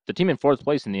 the team in fourth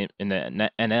place in the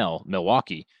NL,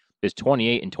 Milwaukee, is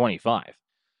 28-25.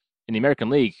 In the American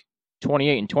League,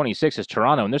 28-26 is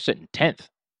Toronto, and they're sitting 10th.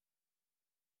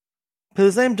 At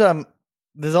the same time,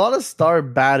 there's a lot of star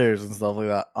batters and stuff like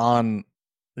that on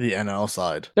the NL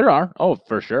side. There are. Oh,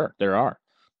 for sure. There are.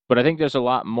 But I think there's a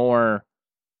lot more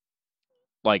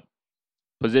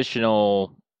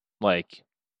positional,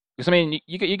 because I mean,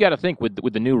 you got to think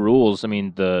with the new rules. I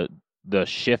mean, the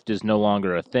shift is no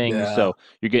longer a thing, so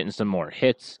you're getting some more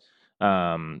hits.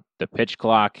 The pitch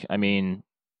clock, I mean,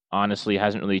 honestly,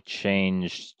 hasn't really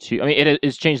changed. I mean, it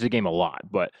has changed the game a lot,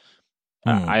 but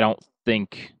I don't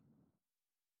think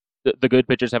the good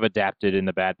pitchers have adapted and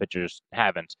the bad pitchers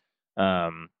haven't.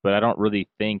 But I don't really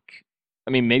think. I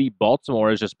mean, maybe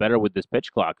Baltimore is just better with this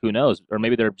pitch clock. Who knows? Or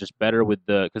maybe they're just better with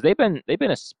because they've been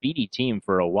a speedy team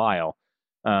for a while.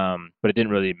 But it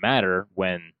didn't really matter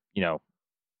when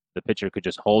the pitcher could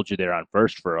just hold you there on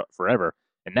first for forever.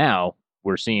 And now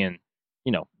we're seeing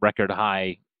record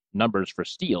high numbers for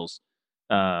steals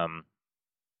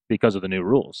because of the new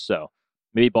rules. So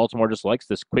maybe Baltimore just likes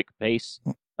this quick pace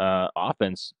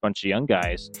offense, bunch of young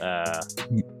guys.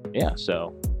 Yeah,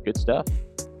 so good stuff.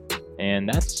 And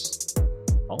that's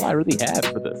all I really have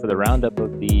for the roundup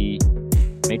of the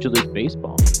Major League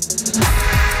Baseball.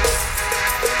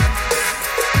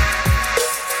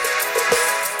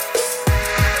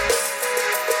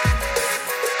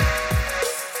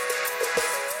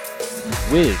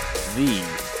 With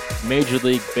the Major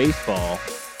League Baseball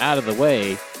out of the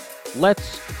way,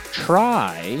 let's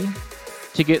try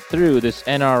to get through this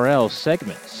NRL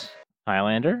segment.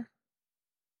 Highlander?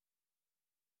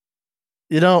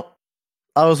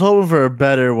 I was hoping for a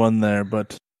better one there,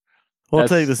 but we'll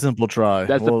take the simple try.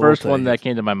 That's the first one that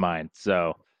came to my mind,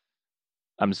 so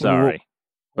I'm sorry.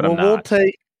 But I'm not.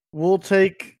 We'll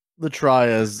take the try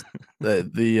as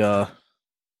the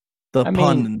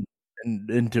pun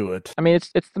into it. I mean, it's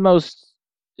the most,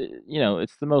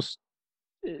 it's the most.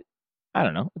 I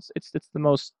don't know. It's the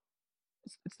most.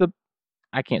 It's the.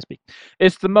 I can't speak.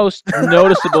 It's the most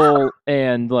noticeable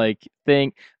and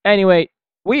thing. Anyway,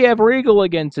 we have Regal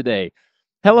again today.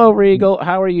 Hello, Regal.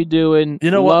 How are you doing?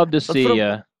 Love to see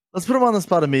you. Let's put him on the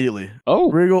spot immediately.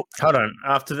 Oh, Regal. Hold on.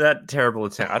 After that terrible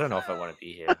attempt, I don't know if I want to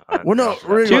be here.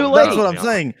 Regal. Too late. That's what I'm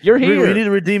saying. You're here. Regal, you need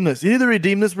to redeem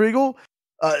this. Regal.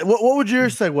 What would your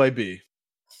segue be?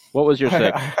 What was your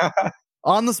segue?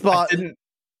 On the spot.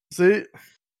 See?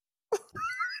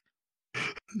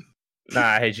 Nah,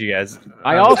 I hate you guys.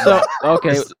 I also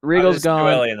Regal's gone. Too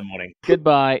early in the morning.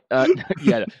 Goodbye.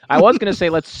 Yeah, I was gonna say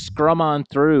let's scrum on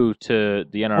through to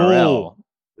the NRL.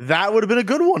 That would have been a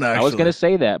good one. Actually, I was gonna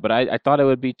say that, but I thought it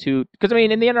would be too because I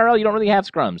mean in the NRL you don't really have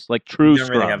scrums true scrums.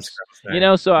 Really have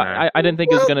scrums so no. I didn't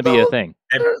think it was gonna be a thing.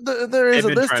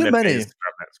 There's too many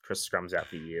scrums out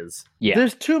for years. Yeah,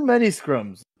 there's too many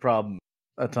scrums. Problem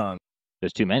at times.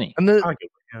 There's too many. And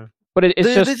but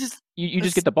it's just you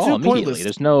just get the ball immediately.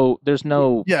 There's no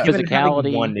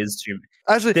physicality. One is too.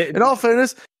 Actually, in all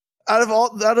fairness, out of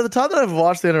the time that I've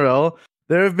watched the NRL,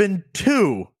 there have been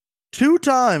two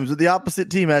times that the opposite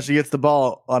team actually gets the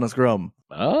ball on a scrum.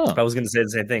 Oh, I was going to say the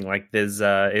same thing. There's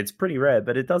it's pretty rare,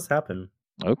 but it does happen.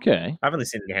 Okay, I've only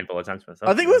seen it a handful of times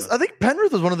myself. I think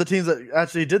Penrith was one of the teams that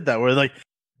actually did that, where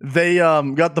they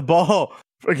got the ball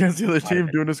against the other team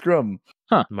doing a scrum.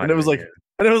 Huh? And it was like,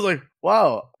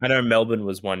 wow. I know Melbourne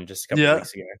was one just a couple of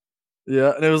weeks ago.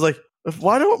 Yeah, and it was like,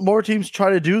 why don't more teams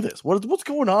try to do this? What's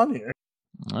going on here?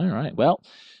 All right. Well,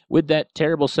 with that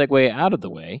terrible segue out of the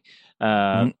way,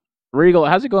 Regal,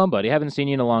 how's it going, buddy? Haven't seen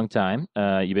you in a long time.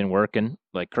 You've been working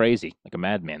like crazy, like a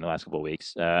madman the last couple of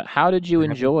weeks. How did you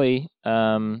enjoy,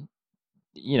 the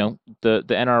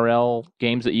NRL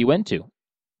games that you went to?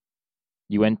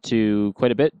 You went to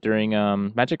quite a bit during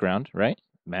Magic Round, right?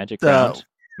 Magic Round.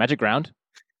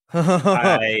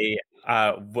 I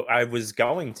was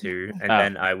going to, and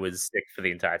then I was sick for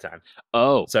the entire time.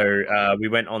 Oh. So we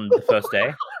went on the first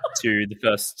day to the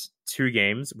first 2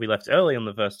 games. We left early on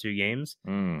the first 2 games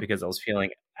because I was feeling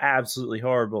absolutely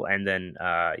horrible, and then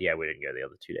we didn't go the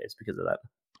other 2 days because of that.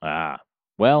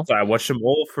 Well. So I watched them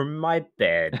all from my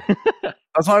bed.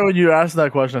 That's why when you asked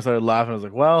that question, I started laughing. I was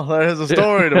like, well, there's a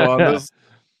story to all this.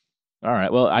 All right.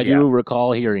 Well, I do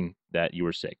recall hearing that you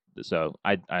were sick. So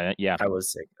I was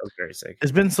sick. I was very sick.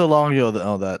 It's been so long ago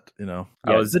that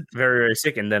I was very, very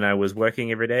sick, and then I was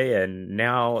working every day, and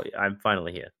now I'm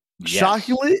finally here. Yes.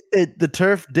 Shockingly, the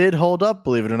turf did hold up,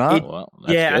 believe it or not.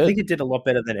 Good. I think it did a lot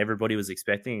better than everybody was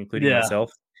expecting, including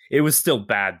myself. It was still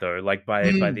bad though. Like by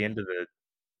the end of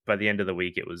the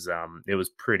week, it was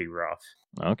pretty rough.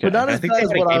 Okay, but not as bad as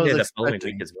what I was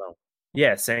expecting as well.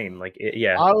 Yeah, same. Like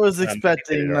I was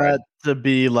expecting that to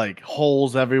be like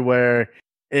holes everywhere.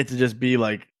 It to just be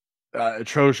like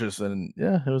atrocious, and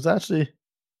it was actually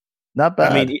not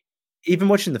bad. I mean, even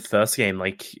watching the first game,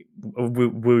 like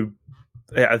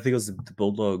I think it was the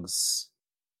Bulldogs.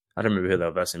 I don't remember who they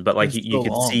were versing, but like you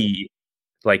could see,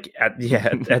 like at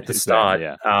the start,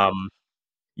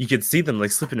 you could see them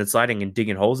like slipping and sliding and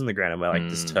digging holes in the ground, and we're like,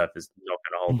 this turf is not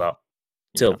going to hold up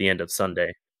till the end of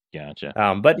Sunday. Gotcha.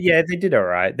 But they did all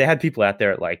right. They had people out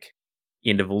there at like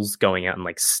intervals going out and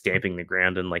like stamping the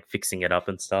ground and like fixing it up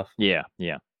and stuff. Yeah.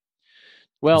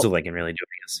 Well, that's all they can really do,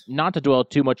 I guess. Not to dwell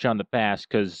too much on the past,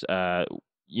 because Highlander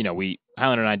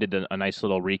and I did a nice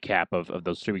little recap of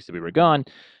those 3 weeks that we were gone.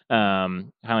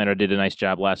 Highlander did a nice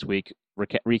job last week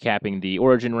recapping the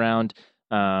Origin round.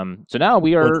 So now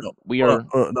we are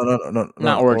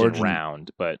not Origin round,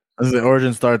 but the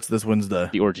Origin starts this Wednesday.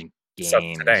 The Origin games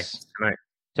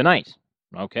tonight.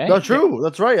 Okay. No, true.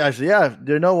 That's right. Actually, yeah.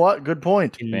 You know what? Good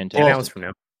point. 10 hours from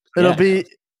now. It'll be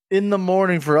in the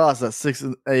morning for us at 6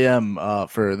 a.m.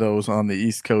 For those on the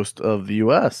East Coast of the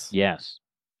U.S. Yes.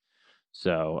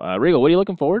 So, Regal, what are you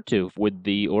looking forward to with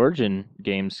the Origin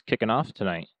games kicking off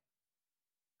tonight?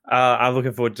 I'm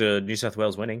looking forward to New South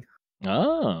Wales winning.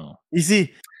 Oh. You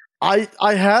see, I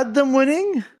had them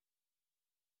winning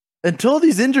until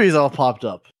these injuries all popped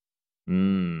up.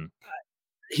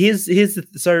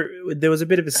 So there was a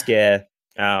bit of a scare.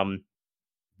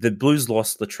 The Blues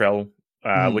lost Latrell,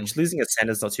 which losing a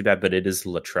center is not too bad, but it is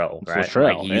Latrell, right?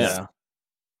 Latrell, he's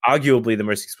arguably the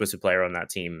most explosive player on that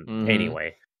team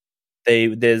anyway.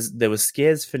 There was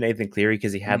scares for Nathan Cleary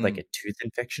because he had like a tooth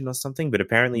infection or something, but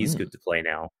apparently he's good to play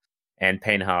now. And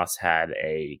Payne Haas had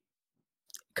a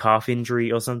calf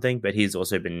injury or something, but he's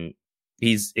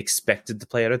expected to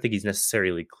play. I don't think he's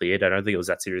necessarily cleared. I don't think it was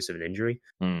that serious of an injury.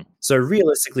 So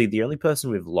realistically, the only person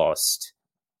we've lost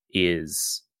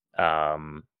is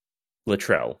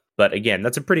Latrell. But again,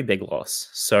 that's a pretty big loss.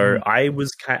 So I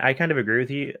kind of agree with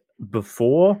you.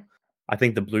 Before, I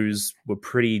think the Blues were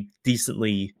pretty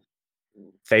decently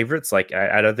favorites. Like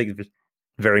I don't think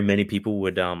very many people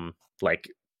would like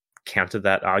counter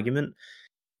that argument.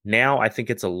 Now I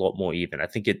think it's a lot more even. I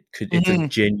think it's a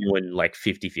genuine like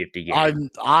 50-50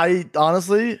 game. I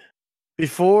honestly,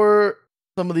 before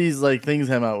some of these like things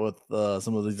came out with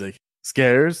some of these like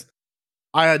scares,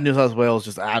 I had New South Wales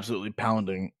just absolutely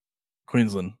pounding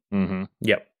Queensland.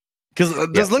 Yep. Because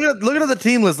just looking at the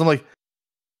team list, I'm like,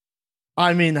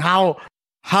 I mean, how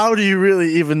do you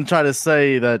really even try to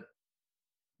say that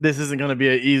this isn't going to be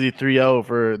an easy 3-0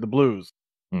 for the Blues?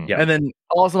 Yep. And then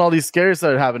all of a sudden, all these scares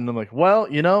started happening. I'm like, well,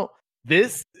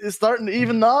 this is starting to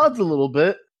even the odds a little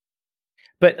bit.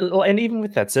 But and even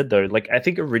with that said, though, like I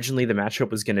think originally the matchup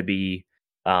was going to be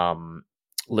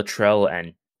Latrell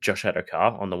and Josh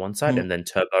Adokar on the one side, and then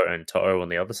Turbo and To'o on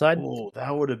the other side. Oh,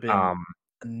 that would have been a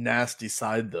nasty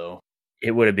side, though.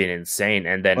 It would have been insane.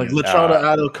 And then like Latrell to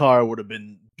Adokar would have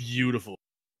been beautiful.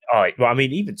 Oh, well, I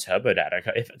mean, even Turbo to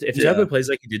Adokar. If Turbo plays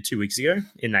like he did 2 weeks ago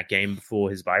in that game before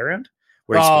his bye round,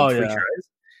 where he scored 3 tries,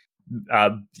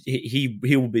 he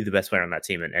will be the best player on that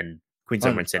team, and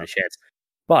Queensland won't stand a chance.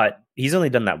 But he's only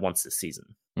done that once this season.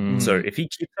 So if he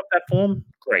keeps up that form,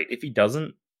 great. If he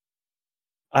doesn't,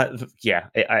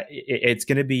 it's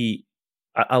going to be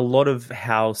a lot of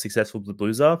how successful the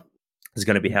Blues are is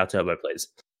going to be how Turbo plays.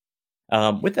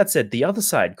 With that said, the other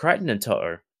side, Crichton and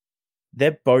To'o,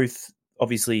 they're both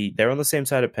obviously they're on the same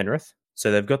side of Penrith,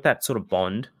 so they've got that sort of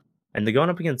bond, and they're going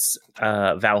up against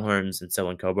Val Holmes and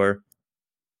Selwyn Cobo.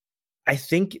 I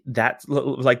think that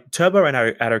like Turbo and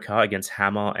Adokar against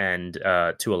Hammer and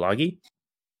Tuolagi,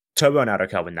 Turbo and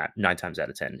Adokar win that 9 times out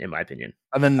of 10, in my opinion.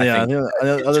 And then the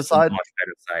other side, much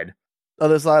better side.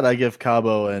 Other side, I give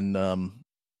Cabo and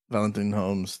Valentine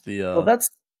Holmes the. Well,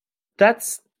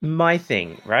 That's my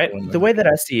thing, right? The way that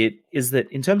I see it is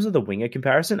that in terms of the winger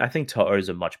comparison, I think To'o is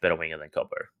a much better winger than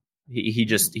Cobo. He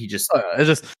just It's just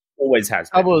always has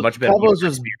been much better. Cabo's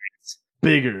just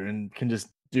bigger and can just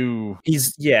do.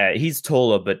 He's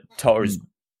taller, but To'o's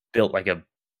built like a.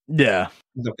 Yeah,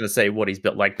 I'm not going to say what he's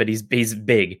built like, but he's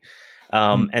big.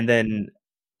 And then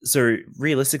so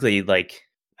realistically, like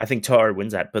I think To'o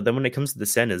wins that. But then when it comes to the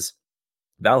centers,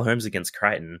 Val Holmes against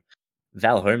Crichton,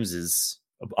 Val Holmes is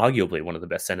arguably one of the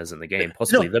best centers in the game,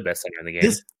 possibly the best center in the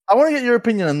game. I want to get your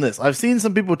opinion on this. I've seen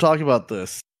some people talk about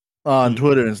this on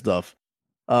Twitter and stuff,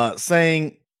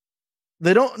 saying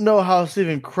they don't know how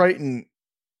Stephen Crichton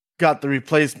got the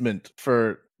replacement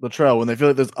for Latrell when they feel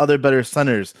like there's other better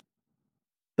centers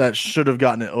that should have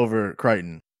gotten it over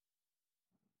Crichton.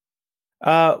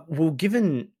 Well,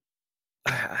 given,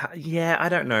 I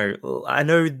don't know. I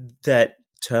know that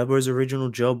Turbo's original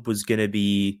job was going to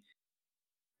be.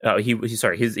 He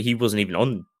wasn't even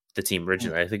on the team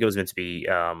originally. I think it was meant to be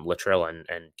Latrell and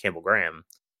Campbell Graham,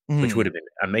 which would have been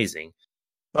amazing.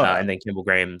 And then Campbell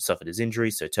Graham suffered his injury,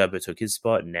 so Turbo took his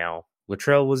spot, and now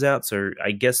Latrell was out. So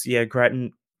I guess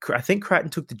Crichton. I think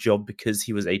Crichton took the job because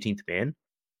he was 18th man.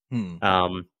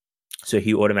 So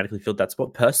he automatically filled that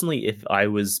spot. Personally, if I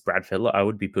was Brad Fiddler, I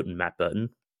would be putting Matt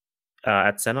Burton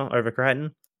at center over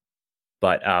Crichton.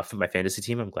 But for my fantasy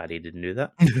team, I'm glad he didn't do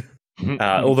that.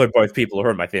 Although both people are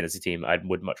on my fantasy team, I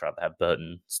would much rather have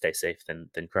Burton stay safe than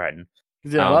Crichton.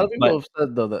 Yeah, a lot of people have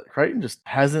said though that Crichton just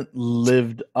hasn't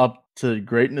lived up to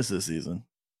greatness this season.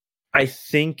 I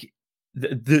think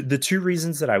the two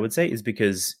reasons that I would say is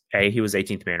because A, he was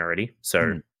 18th man already,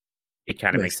 so it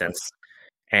kind of makes sense.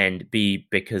 And B,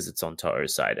 because it's on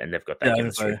To'o's side and they've got that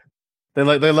chemistry. They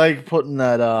like putting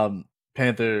that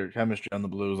Panther chemistry on the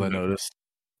Blues. I noticed.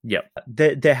 Yeah,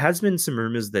 there has been some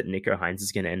rumors that Nico Hines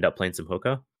is going to end up playing some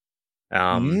hooker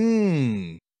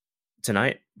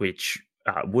tonight, which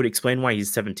would explain why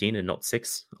he's 17 and not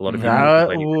 6. A lot of people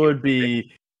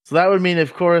that would mean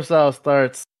if Coruscant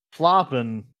starts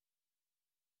flopping,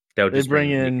 they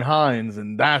bring in Hines,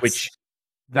 and that's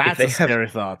a scary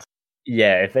thought.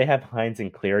 Yeah, if they have Hines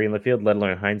and Cleary in the field, let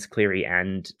alone Hines, Cleary,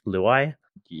 and Luai.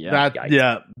 You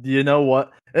know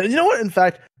what? In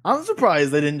fact, I'm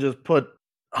surprised they didn't just put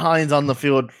Hines on the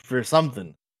field for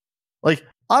something. Like,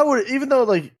 I would, even though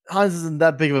like Hines isn't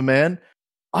that big of a man,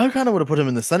 I kind of would have put him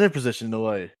in the center position in a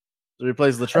way to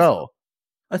replace Latrell.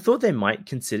 I thought they might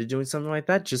consider doing something like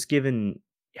that, just given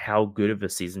how good of a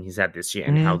season he's had this year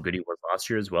and how good he was last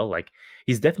year as well. Like,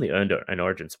 he's definitely earned an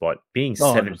Origin spot. Being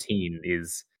 17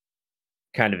 is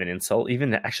kind of an insult.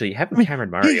 Even actually having Cameron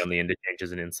Murray on the interchange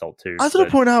is an insult too. I was going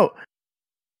to point out,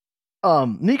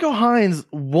 Nico Hines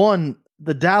won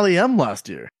the Dally M last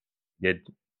year.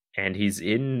 And he's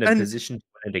in a position to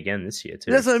win it again this year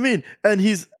too. That's what I mean. And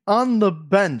he's on the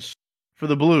bench for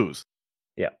the Blues.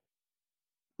 Yeah.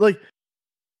 Like,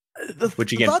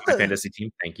 which again, for my fantasy team,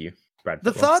 thank you, Brad.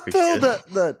 The thought though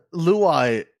that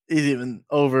Luai is even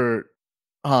over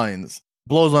Hines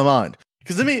blows my mind.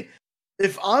 Because I mean,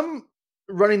 if I'm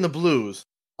running the Blues,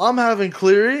 I'm having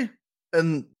Cleary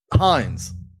and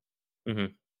Hines.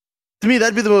 To me,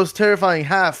 that'd be the most terrifying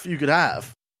half you could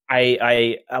have.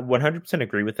 I 100%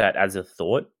 agree with that as a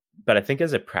thought, but I think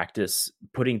as a practice,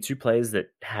 putting two players that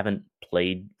haven't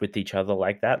played with each other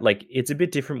like that, like it's a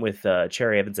bit different with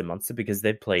Cherry Evans and Munster because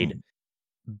they've played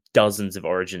dozens of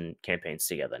Origin campaigns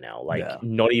together now. Like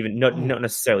not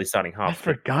necessarily starting half. I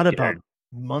forgot about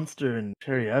Munster and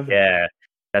Cherry Evans. Yeah,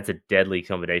 that's a deadly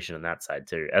combination on that side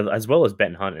too, as well as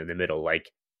Ben Hunt in the middle.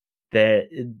 Like they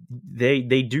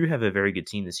do have a very good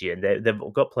team this year, and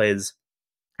they've got players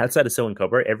outside of Selwyn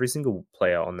Cobra. Every single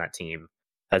player on that team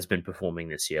has been performing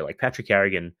this year. Like Patrick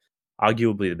Carrigan,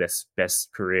 arguably the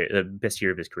best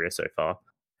year of his career so far.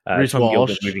 Reece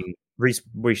Walsh.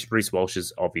 Reece Walsh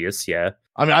is obvious, yeah.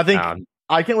 I mean, I think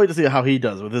I can't wait to see how he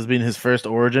does with this being his first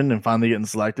Origin and finally getting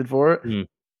selected for it.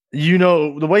 You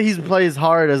know, the way he plays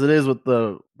hard as it is with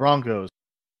the Broncos,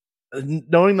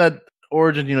 knowing that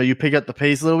Origin, you pick up the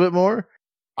pace a little bit more.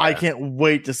 Yeah. I can't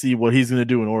wait to see what he's going to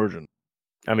do in Origin.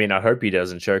 I mean, I hope he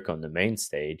doesn't choke on the main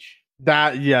stage.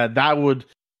 That would.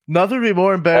 Nothing would be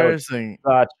more embarrassing.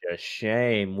 Such a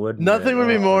shame, wouldn't it? Nothing would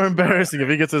be more embarrassing if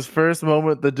he gets his first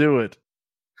moment to do it,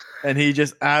 and he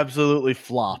just absolutely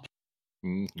flopped.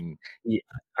 Yeah,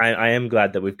 I am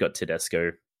glad that we've got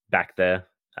Tedesco back there.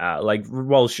 Like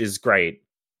Walsh is great,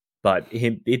 but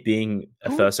it being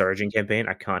a first Origin campaign,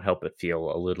 I can't help but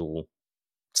feel a little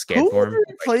scared for him. Who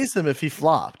would replace him if he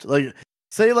flopped? Like,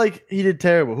 say, like he did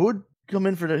terrible. Who would come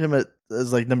in for him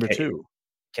as like number 2?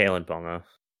 Kalen Bonga.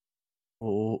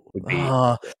 Oh, would be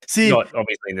not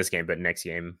obviously in this game, but next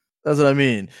game. That's what I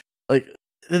mean. Like,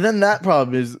 And then that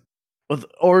problem is with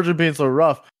Origin being so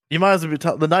rough. You might as well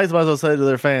the Knights might as well say to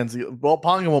their fans, "Well,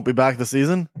 Ponga won't be back this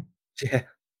season." Yeah.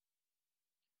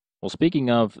 Well, speaking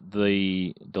of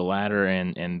the ladder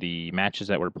and the matches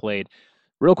that were played,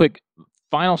 real quick,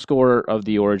 final score of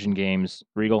the Origin games,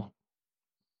 Regal.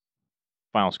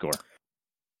 Final score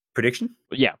Prediction?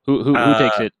 Yeah, who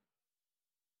takes it?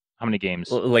 How many games?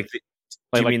 Like,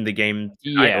 do you mean the game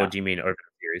tonight, or do you mean over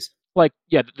the series? Like,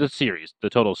 yeah, the series, the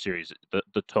total series,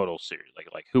 the total series.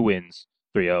 Like who wins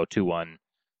 3-0, 2-1?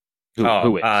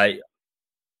 Who wins?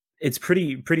 It's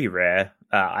pretty rare.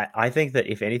 I think that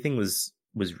if anything was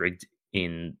rigged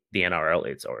in the NRL,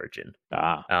 it's Origin.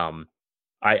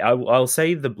 I'll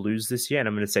say the Blues this year, and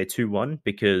I'm going to say 2-1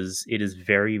 because it is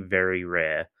very, very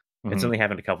rare. Mm-hmm. It's only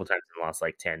happened a couple times in the last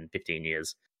 10, 15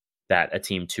 years that a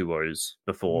team 2-0s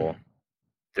before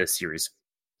the series,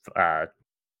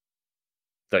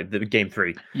 the game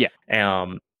 3. Yeah.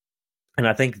 And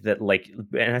I think that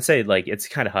and I say it's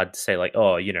kind of hard to say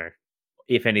oh,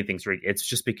 if anything's rigged. It's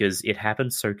just because it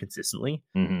happens so consistently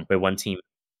where one team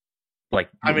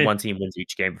one team wins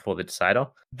each game before the decider.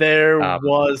 There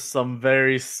was some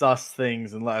very sus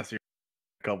things in last year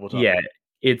a couple times. Yeah,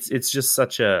 it's just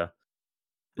such a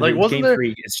wasn't game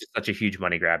 3 is just such a huge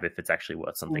money grab if it's actually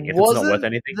worth something. If it's not worth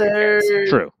anything, there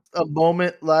true. A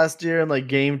moment last year in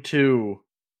game 2,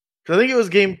 because I think it was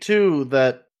game 2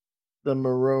 that the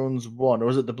Maroons won, or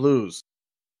was it the Blues?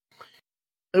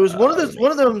 It was one of those.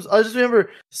 One of them. I just remember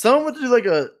someone went to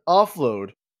do a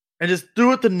offload and just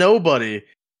threw it to nobody,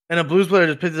 and a Blues player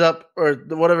just picked it up, or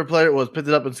whatever player it was picked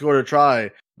it up and scored a try,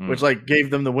 which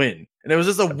gave them the win. And it was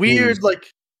just a weird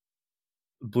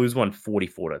Blues won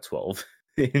 44-12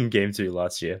 in game 2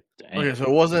 last year. Dang. Okay, so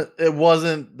it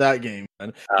wasn't that game.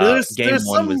 Game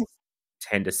 1 was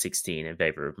 10-16 in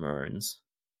favor of Maroons.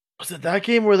 Was it that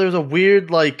game where there was a weird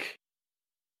there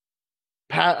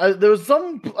was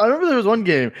some. I remember there was one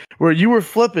game where you were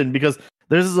flipping because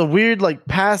there's a weird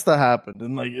pass that happened,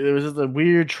 and it was just a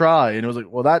weird try, and it was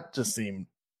well, that just seemed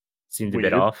a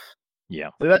bit off.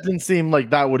 Yeah, that didn't seem like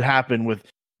that would happen with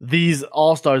these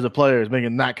all-stars of players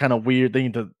making that kind of weird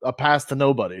thing to a pass to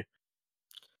nobody.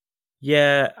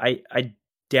 Yeah, I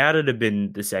doubt it'd have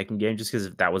been the second game just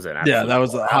because that was an that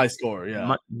was a high score.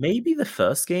 Yeah, maybe the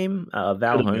first game,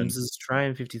 Val Holmes' try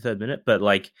in 53rd minute, but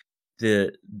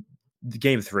the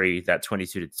game 3, that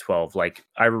 22-12,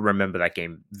 I remember that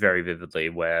game very vividly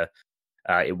where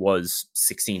it was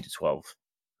 16-12.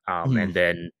 And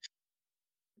then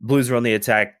Blues are on the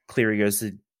attack. Cleary goes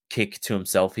to kick to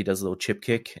himself. He does a little chip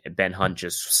kick. And Ben Hunt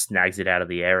just snags it out of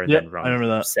the air and then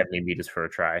runs 70 meters for a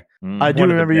try. I do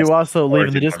remember you also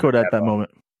leaving the Discord at that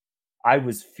moment. I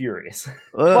was furious.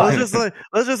 let's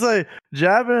just say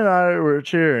Jabin and I were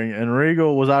cheering, and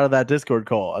Regal was out of that Discord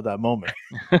call at that moment.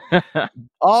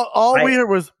 all we heard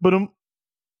was "boom."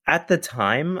 At the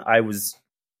time, I was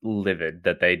livid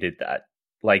that they did that.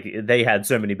 They had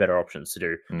so many better options to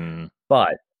do.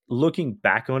 But looking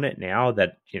back on it now,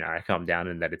 that I calmed down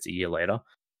and that it's a year later,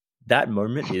 that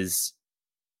moment is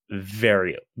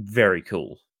very, very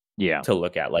cool. Yeah, to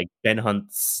look at, Ben Hunt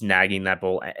snagging that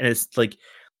ball, and it's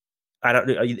I don't.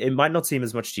 It might not seem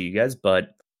as much to you guys, but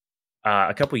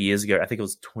a couple of years ago, I think it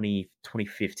was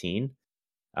 2015,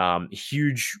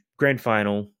 huge grand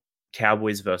final,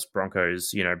 Cowboys versus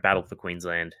Broncos. Battle for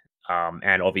Queensland,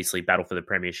 and obviously battle for the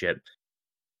premiership.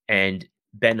 And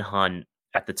Ben Hunt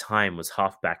at the time was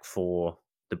halfback for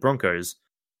the Broncos.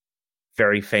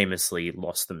 Very famously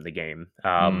lost them the game.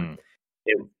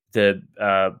 The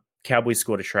Cowboys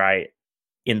scored a try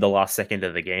in the last second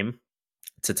of the game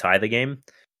to tie the game.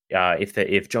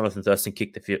 If Jonathan Thurston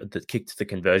kicked the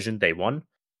conversion, they won.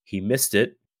 He missed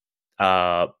it.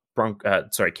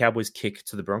 Cowboys kick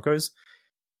to the Broncos.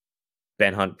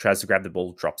 Ben Hunt tries to grab the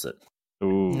ball, drops it.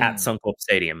 At Suncorp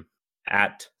Stadium.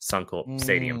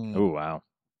 Oh wow.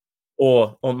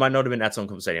 Or might not have been at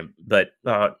Suncorp Stadium, but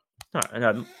no,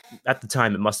 at the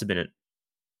time it must have been at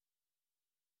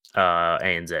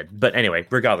ANZ. But anyway,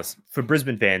 regardless, for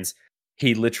Brisbane fans,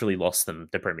 he literally lost them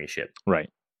the premiership. Right.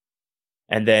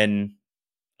 And then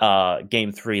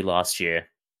game 3 last year,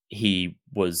 he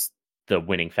was the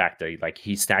winning factor.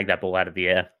 He snagged that ball out of the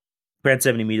air, ran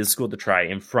 70 meters, scored the try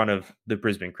in front of the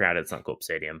Brisbane crowd at Suncorp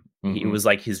Stadium. It was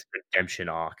his redemption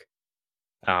arc.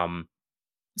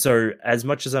 So as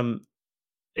much as I'm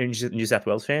a New South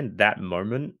Wales fan, that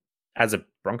moment, as a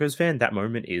Broncos fan, that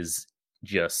moment is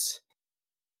just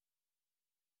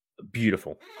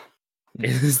beautiful. It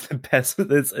is the best.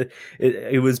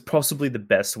 It was possibly the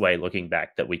best way, looking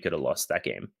back, that we could have lost that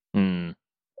game.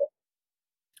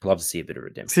 Love to see a bit of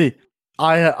redemption. See,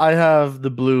 I have the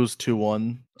Blues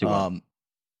 2-1.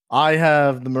 I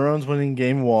have the Maroons winning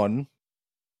game 1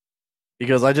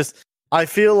 because I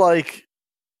feel like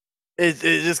it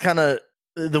just kind of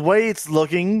the way it's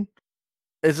looking.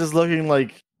 It's just looking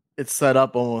like it's set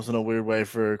up almost in a weird way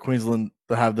for Queensland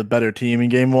to have the better team in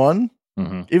game 1.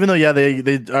 Mm-hmm. Even though, yeah,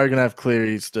 they are gonna have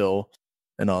Cleary still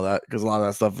and all that because a lot of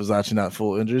that stuff is actually not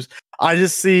full injuries. I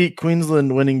just see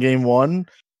Queensland winning game 1,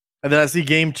 and then I see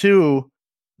game 2,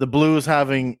 the Blues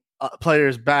having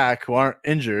players back who aren't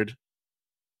injured,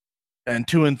 and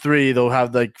 2 and 3 they'll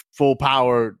have like full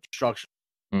power structure.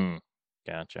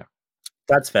 Gotcha.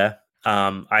 That's fair.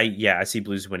 I see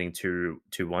Blues winning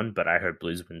 2-1, but I hope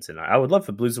Blues win tonight. I would love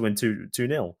for Blues to win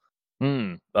 2-0.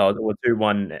 Or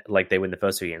 2-1, like they win the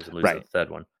first 2 games and lose the third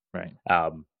one. Right.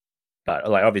 But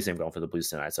like obviously I'm going for the Blues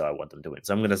tonight, so I want them to win.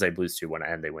 So I'm going to say Blues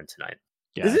 2-1 and they win tonight.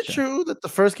 Gotcha. Is it true that the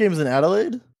first game is in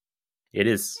Adelaide? It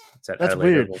is. That's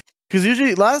Adelaide weird. Because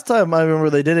usually last time I remember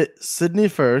they did it Sydney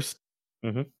first.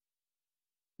 Mm-hmm.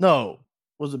 No,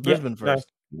 was it Brisbane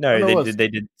first? No, they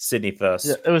did Sydney first.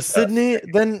 Yeah, it was Sydney,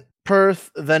 then Perth,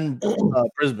 then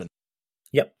Brisbane.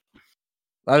 Yep.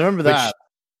 I remember that.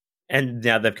 And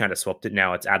now they've kind of swapped it.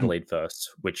 Now it's Adelaide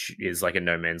first, which is like a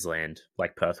no man's land,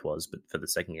 like Perth was, but for the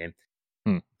second game.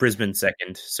 Brisbane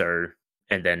second,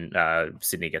 and then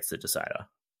Sydney gets the decider.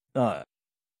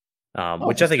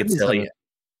 Which I think it's silly.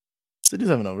 Sydney's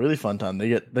having a really fun time. They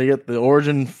get the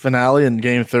Origin finale in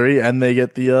Game 3, and they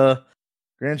get the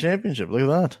Grand Championship. Look at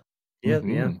that. Yeah.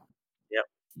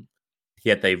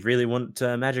 Yet they really want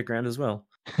Magic Round as well.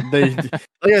 They, like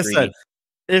I said,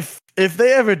 if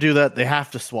they ever do that, they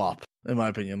have to swap. In my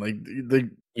opinion, to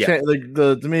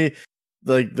me,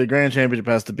 like the Grand Championship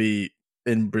has to be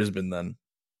in Brisbane. Then,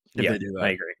 if they do that, I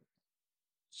agree.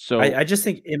 So I just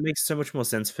think it makes so much more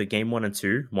sense for game 1 and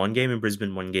 2, 1 game in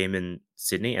Brisbane, 1 game in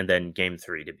Sydney, and then game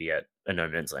 3 to be at a no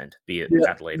man's land, be it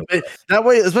Adelaide or Perth. That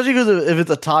way, especially because if it's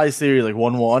a tie series like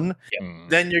 1-1,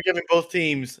 then you're giving both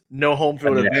teams no home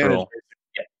field advantage.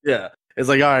 Yeah, it's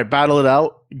like, all right, battle it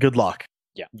out. Good luck.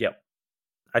 Yeah.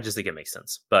 I just think it makes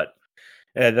sense, but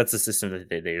that's the system that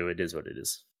they do. It is what it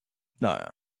is. No.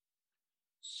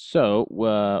 So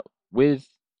with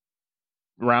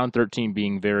round 13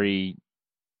 being very,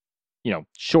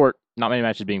 short, not many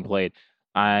matches being played,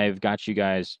 I've got you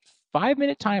guys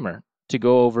 5-minute timer to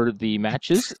go over the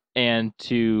matches and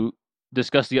to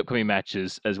discuss the upcoming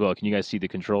matches as well. Can you guys see the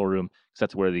control room? Because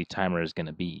that's where the timer is going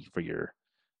to be for your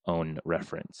own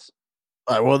reference.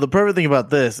 All right, well, the perfect thing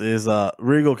about this is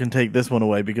Regal can take this one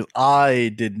away because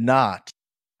I did not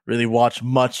really watch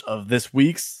much of this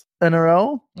week's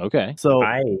NRL. Okay. So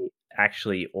I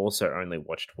actually also only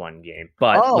watched 1 game,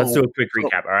 but let's do a quick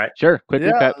recap, all right? Sure. Quick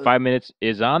recap. 5 minutes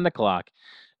is on the clock,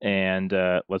 and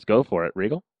let's go for it.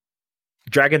 Regal?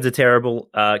 Dragons are terrible.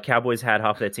 Cowboys had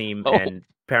half their team, and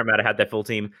Parramatta had their full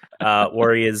team.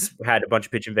 Warriors had a bunch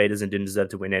of pitch invaders and didn't deserve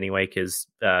to win anyway because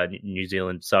New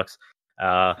Zealand sucks.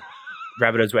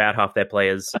 Rabbitohs were out half their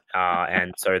players,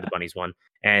 and so the Bunnies won.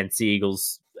 And Sea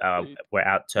Eagles were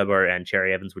out Turbo and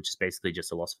Cherry Evans, which is basically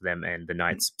just a loss for them. And the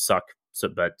Knights suck,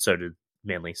 but so did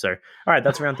Manly. So, all right,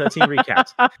 that's round 13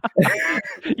 recapped.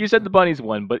 You said the Bunnies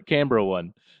won, but Canberra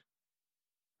won.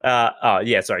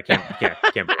 Sorry,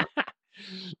 Canberra.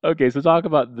 Okay, so talk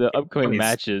about the upcoming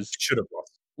matches. Should have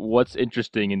lost. What's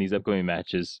interesting in these upcoming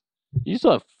matches? You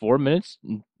still have 4 minutes,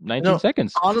 19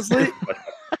 seconds. Honestly,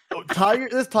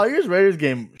 this Tigers Raiders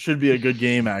game should be a good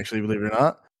game, actually, believe it or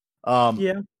not.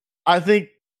 I think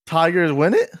Tigers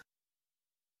win it.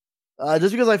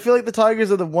 Just because I feel like the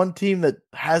Tigers are the one team that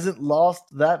hasn't lost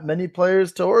that many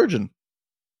players to Origin.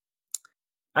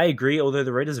 I agree, although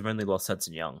the Raiders have only lost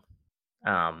Hudson Young.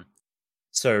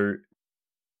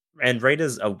 And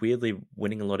Raiders are weirdly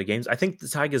winning a lot of games. I think the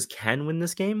Tigers can win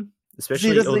this game,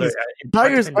 especially although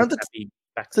Tigers aren't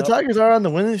the Tigers are on the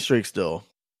winning streak still.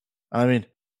 I mean,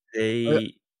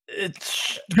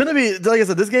 it's gonna be, like I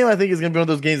said, this game I think is gonna be one of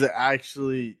those games that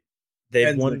actually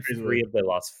they've won 3 of their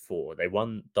last 4. They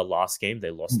won the last game. They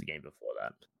lost the game before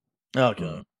that.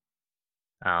 Okay.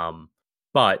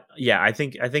 But yeah, I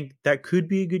think that could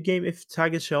be a good game if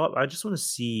Tigers show up. I just want to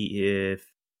see if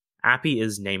Appy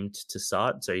is named to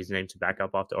start, so he's named to back up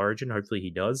after Origin. Hopefully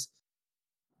he does.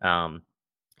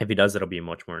 If he does, that'll be a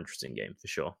much more interesting game for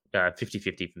sure.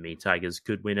 50-50 for me. Tigers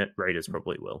could win it. Raiders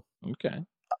probably will. Okay.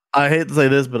 I hate to say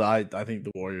this, but I think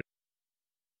the Warriors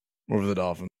over the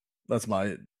Dolphins. That's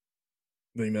my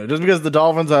thing there. Just because the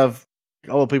Dolphins have a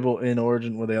couple of people in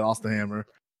Origin where they lost the hammer,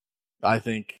 I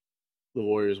think the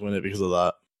Warriors win it because of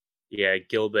that. Yeah,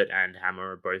 Gilbert and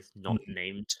Hammer are both not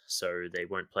named, so they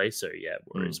won't play. So yeah,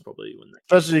 Warriors probably win that.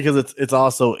 Especially because it's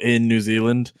also in New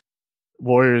Zealand.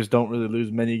 Warriors don't really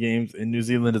lose many games in New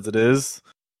Zealand as it is.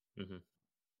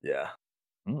 Yeah.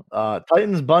 Mm.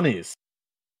 Titans Bunnies.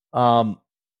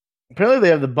 Apparently they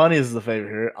have the Bunnies as the favorite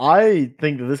here. I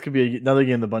think that this could be another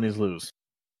game the Bunnies lose.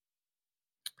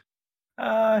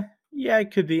 Yeah,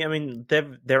 it could be. I mean,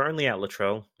 they're only at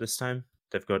Latrell this time.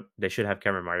 They should have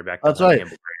Cameron Murray back. That's right.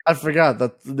 I forgot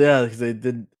that. Yeah, because they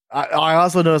did. I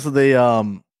also noticed that they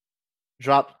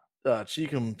dropped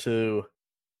Cheekham to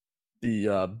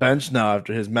the bench now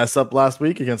after his mess up last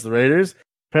week against the Raiders.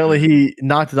 Apparently, he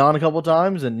knocked it on a couple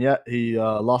times, and yet he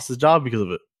lost his job because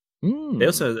of it. They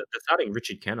also they're starting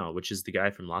Richard Kenner, which is the guy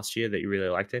from last year that you really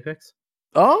liked, Apex.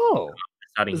 Oh,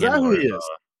 Starting is that who he is?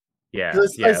 Yeah,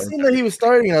 I seen that he was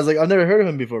starting, and I was like, I've never heard of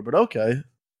him before, but okay.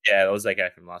 Yeah, that was that guy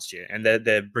from last year, and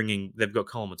they've got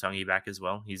Colin Matangi back as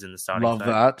well. He's in the starting. Love side.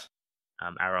 That.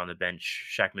 Arrow on the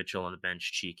bench, Shaq Mitchell on the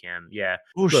bench, Cheekham. Yeah.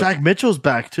 Oh, Shaq Mitchell's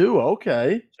back too.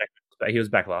 Okay. He was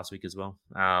back last week as well.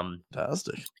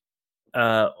 Fantastic.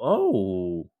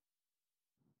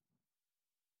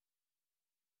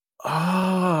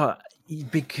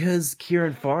 Because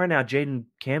Kieran Farr now, Jaden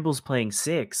Campbell's playing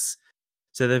 6.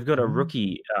 So they've got a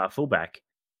rookie fullback.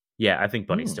 Yeah, I think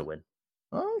Bunnies still win.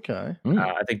 Okay.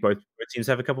 I think both teams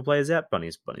have a couple players out.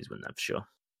 Bunnies win that for sure.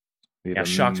 Now,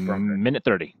 Sharks Broncos. Minute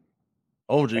 30.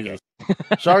 Oh, Jesus. Okay.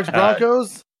 Sharks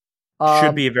Broncos.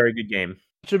 Should be a very good game.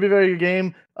 Should be a very good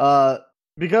game.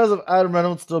 Because of Adam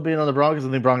Reynolds still being on the Broncos,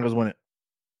 I think Broncos win it.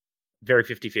 Very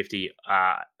 50-50.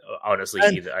 Honestly,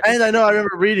 either. I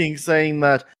remember reading saying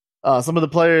that some of the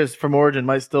players from Origin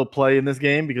might still play in this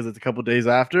game because it's a couple days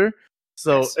after.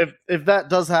 So if that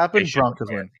does happen, Broncos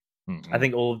win. I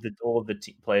think all of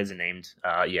the players are named.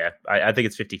 Yeah, I think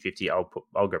it's 50-50.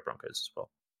 I'll go Broncos as well.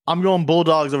 I'm going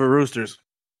Bulldogs over Roosters.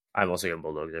 I'm also going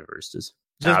Bulldogs over Roosters.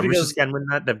 Just because Roosters can win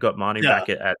that. They've got Marnie back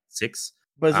at 6.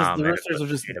 But it's just the Roosters are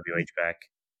just AWH back.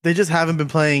 They just haven't been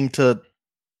playing to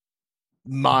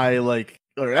my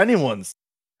or anyone's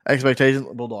expectations.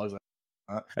 Bulldogs.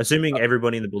 Assuming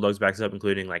everybody in the Bulldogs backs up,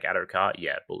 including like Addo-Carr,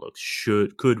 yeah, Bulldogs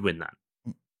could win that.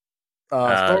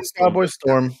 Storm, Cowboys,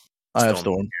 Storm. I have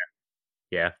Storm.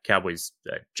 Yeah, Cowboys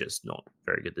just not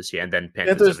very good this year, and then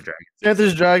Panthers over Dragons.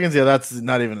 Panthers, Dragons. Yeah, that's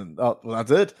not even. Oh, well,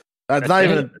 that's it. That's not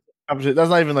even. That's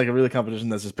not even like a real competition.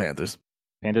 That's just Panthers.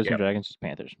 Panthers and Dragons, just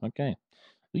Panthers. Okay,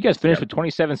 you guys finished with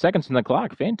 27 seconds on the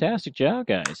clock. Fantastic job,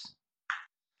 guys.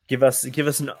 Give us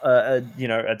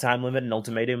a time limit, an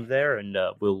ultimatum there, and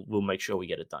we'll make sure we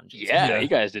get it done. Yeah, you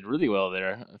guys did really well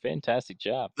there. Fantastic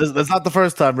job. That's not the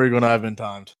first time Rigo and I have been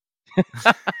timed.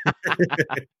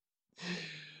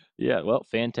 Yeah, well,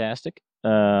 fantastic.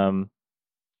 Let's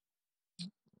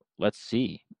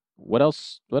see. What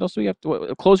else do we have?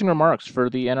 Closing remarks for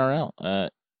the NRL.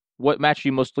 What match are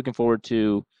you most looking forward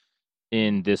to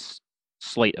in this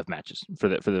slate of matches for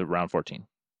the round 14?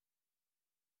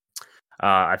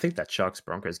 I think that Sharks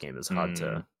Broncos game is hard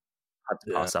to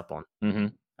pass up on. Mm-hmm.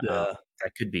 Yeah,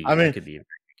 that could be. That could be a very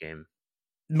good game.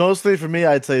 Mostly for me,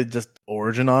 I'd say just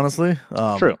Origin. Honestly,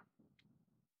 true.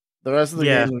 The rest of the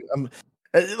games,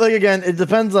 again, it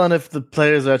depends on if the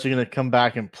players are actually going to come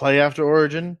back and play after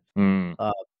Origin, or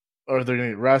if they're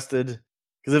going to get rested.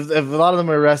 Because if a lot of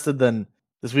them are rested, then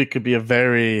this week could be a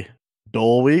very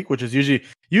dull week, which is usually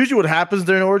what happens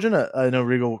during Origin. I know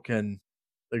Regal can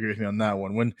agree with me on that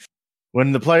one.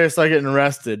 When the players start getting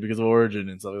rested because of Origin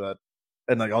and stuff like that,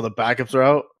 and like all the backups are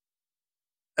out,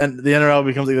 and the NRL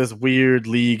becomes like this weird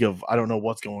league of I don't know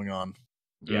what's going on.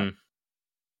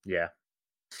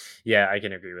 Yeah, I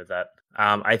can agree with that.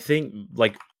 I think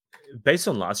based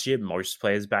on last year, most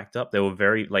players backed up. There were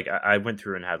very I went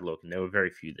through and had a look, and there were very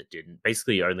few that didn't.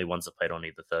 Basically, only ones that played on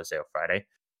either Thursday or Friday.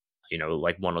 1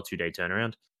 or 2 day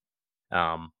turnaround.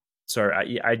 So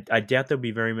I doubt there'll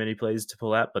be very many players to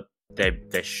pull out, but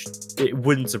it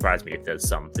wouldn't surprise me if there's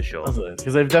some for sure.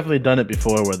 Because they've definitely done it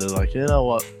before, where they're like, you know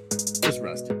what, just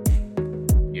rest.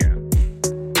 Yeah.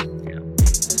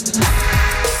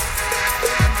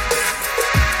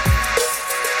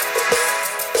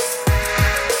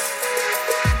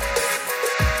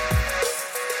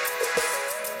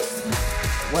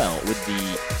 Well, with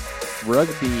the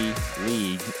rugby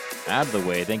league out of the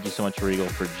way, thank you so much, Regal,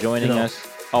 for joining us.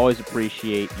 Always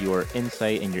appreciate your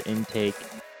insight and your intake.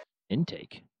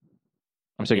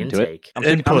 I'm sticking to it. I'm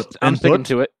sticking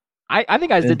to it. I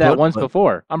think I did that once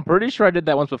before. I'm pretty sure I did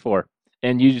that once before,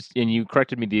 and you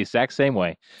corrected me the exact same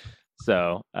way.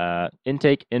 So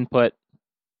intake, input,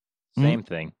 same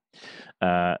thing.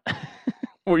 Were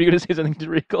you going to say something to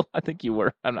Regal? I think you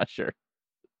were. I'm not sure.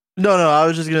 No. I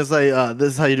was just going to say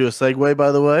this is how you do a segue.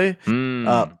 By the way.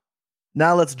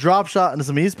 Now let's drop shot into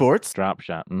some esports. Drop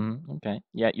shot. Okay.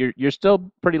 Yeah, you're still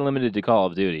pretty limited to Call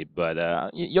of Duty,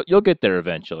 but you'll get there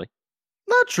eventually.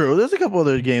 Not true. There's a couple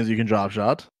other games you can drop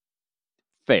shot.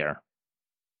 Fair.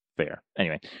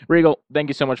 Anyway, Regal, thank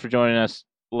you so much for joining us.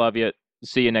 Love you.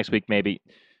 See you next week, maybe.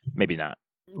 Maybe not.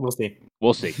 We'll see.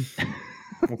 We'll see.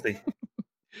 We'll see.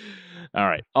 All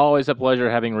right. Always a pleasure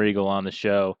having Regal on the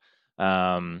show.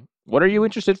 What are you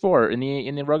interested for in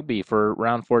the rugby for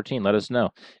round 14? Let us know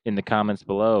in the comments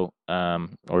below,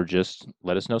 or just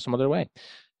let us know some other way.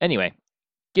 Anyway,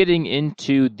 getting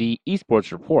into the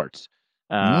esports reports.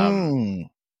 There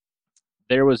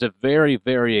was a very,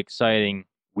 very exciting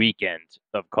weekend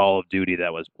of Call of Duty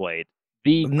that was played.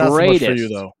 Not so much for you,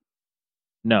 though.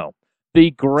 No.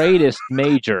 The greatest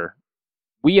major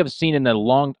we have seen in a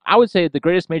long... I would say the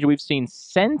greatest major we've seen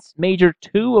since Major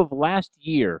 2 of last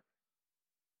year,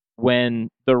 when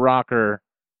the Rocker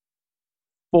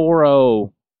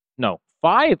 5-0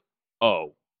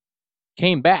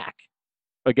 came back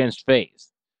against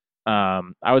FaZe.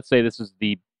 I would say this is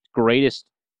the greatest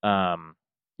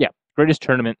greatest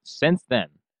tournament since then.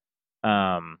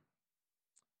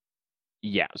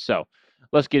 So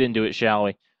let's get into it, shall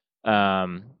we?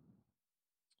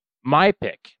 My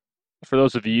pick, for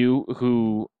those of you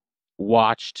who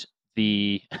watched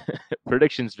the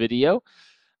predictions video,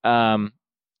 I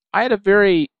had a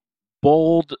very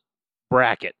bold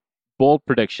prediction.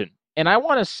 And I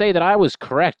want to say that I was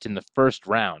correct in the first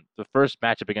round, the first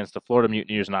matchup against the Florida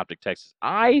Mutineers and Optic Texas.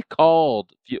 I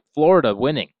called Florida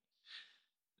winning.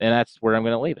 And that's where I'm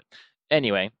going to leave it.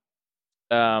 Anyway,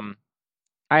 I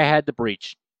had the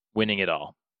Breach winning it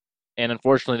all. And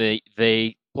unfortunately,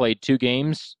 they played 2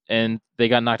 games and they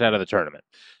got knocked out of the tournament.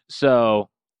 So,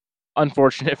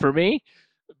 unfortunate for me.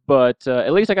 But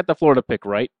at least I got the Florida pick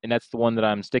right. And that's the one that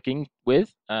I'm sticking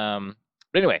with. But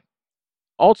anyway,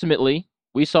 ultimately,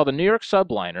 we saw the New York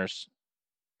Subliners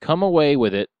come away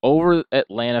with it over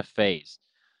Atlanta FaZe.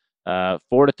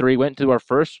 4-3, went to our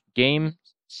first game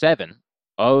 7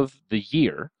 of the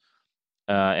year,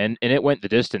 and it went the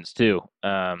distance too.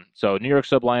 So New York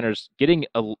Subliners getting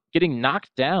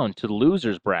knocked down to the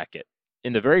losers bracket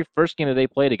in the very first game that they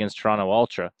played against Toronto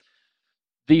Ultra.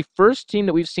 The first team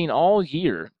that we've seen all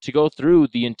year to go through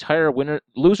the entire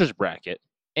losers bracket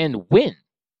and win.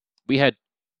 We had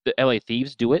the LA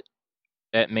Thieves do it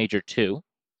at Major 2.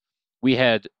 We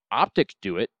had Optic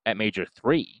do it at Major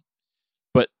 3,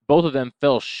 but both of them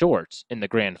fell short in the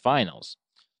grand finals.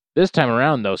 This time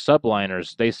around, though,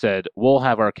 Subliners, they said, we'll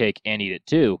have our cake and eat it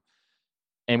too,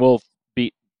 and we'll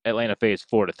beat Atlanta FaZe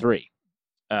 4-3.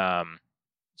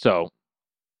 So,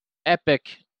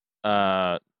 epic,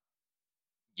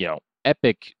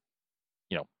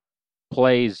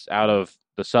 plays out of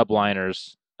the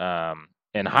Subliners,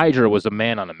 and Hydra was a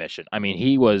man on a mission. I mean,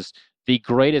 he was the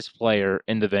greatest player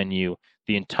in the venue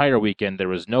the entire weekend. There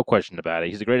was no question about it.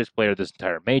 He's the greatest player this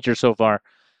entire major so far.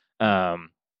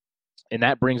 And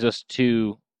that brings us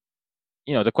to,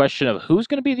 the question of who's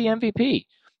going to be the MVP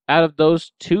out of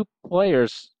those 2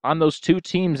 players on those 2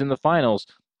 teams in the finals,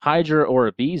 Hydra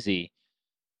or Abizi.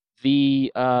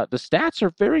 The stats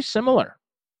are very similar.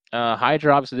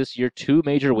 Hydra, obviously, this year, 2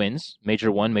 major wins, Major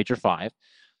 1, Major 5.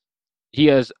 He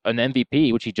has an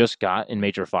MVP, which he just got in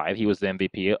Major 5. He was the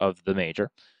MVP of the major.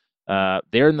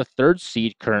 They're in the 3rd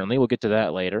seed currently. We'll get to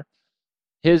that later.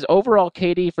 His overall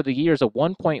KD for the year is a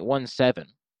 1.17,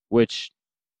 which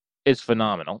is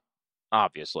phenomenal,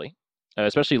 obviously,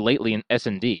 especially lately in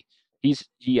S&D.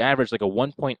 He averaged like a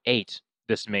 1.8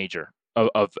 this major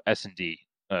of S&D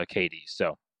KD,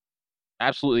 so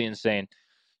absolutely insane.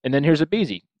 And then here's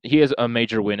Abizi. He has a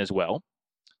major win as well.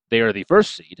 They are the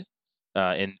 1st seed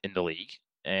in the league,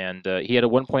 and he had a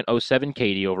 1.07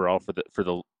 KD overall for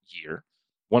the year,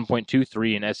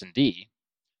 1.23 in S&D.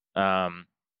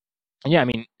 Yeah, I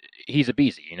mean, he's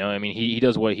Abizi, I mean, he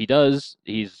does what he does.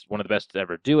 He's one of the best to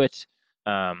ever do it,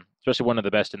 especially one of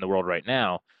the best in the world right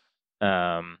now.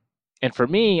 And for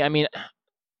me, I mean,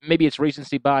 maybe it's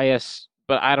recency bias,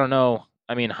 but I don't know.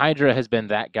 I mean, Hydra has been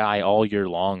that guy all year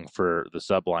long for the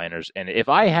Subliners, and if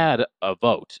I had a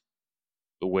vote,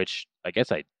 which I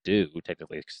guess I do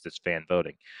technically because it's fan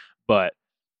voting, but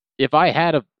if I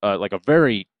had a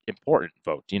very important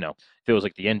vote, if it was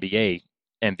like the NBA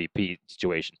MVP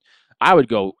situation, I would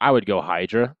go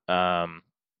Hydra.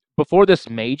 Before this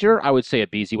major, I would say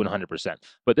Abizi 100%.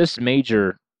 But this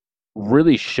major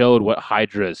really showed what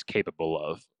Hydra is capable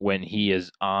of when he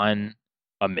is on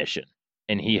a mission,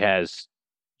 and he has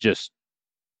just,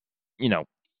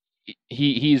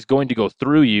 he's going to go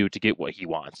through you to get what he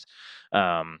wants.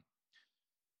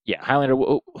 Highlander,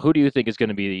 who do you think is going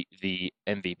to be the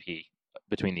MVP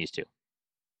between these 2?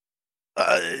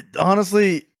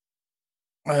 Honestly,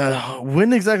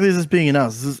 when exactly is this being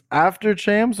announced? Is this after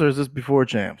Champs or is this before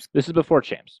Champs? This is before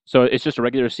Champs, so it's just a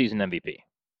regular season MVP.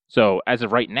 So as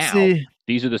of right now, See,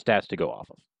 these are the stats to go off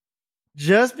of.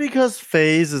 just because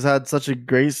FaZe has had such a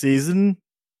great season,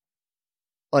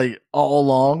 like all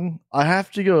along, I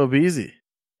have to go Abeezy.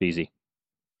 Easy.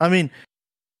 I mean,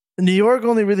 New York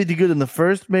only really did good in the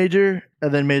first major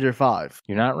and then major 5.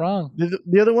 You're not wrong.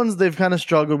 The other ones they've kind of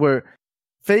struggled where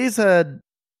FaZe had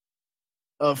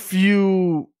a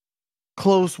few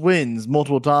close wins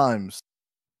multiple times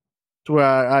to where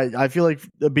I feel like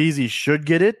Abeezy should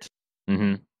get it.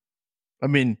 Mm-hmm. I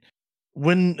mean,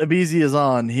 when Abeezy is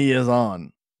on, he is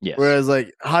on. Yes. Whereas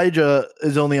like Hydra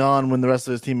is only on when the rest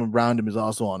of his team around him is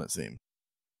also on, it seems.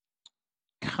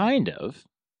 Kind of.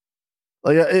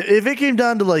 Like if it came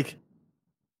down to like,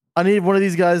 I need one of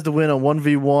these guys to win a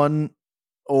 1v1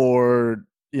 or,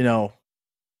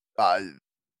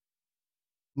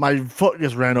 my foot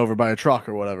gets ran over by a truck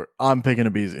or whatever, I'm picking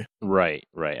Abeezy. Right.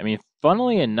 I mean,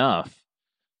 funnily enough,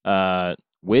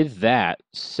 with that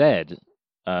said,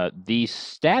 the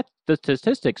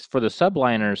statistics for the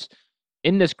subliners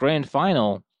in this grand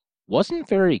final wasn't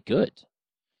very good.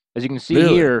 As you can see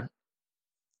here,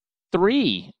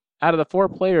 3 out of the 4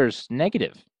 players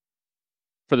negative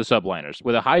for the subliners,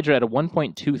 with a Hydra at a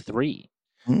 1.23.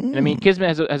 And I mean, Kismet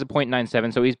has a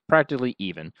 0.97, so he's practically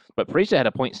even. But Parisa had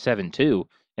a 0.72,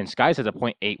 and Skies has a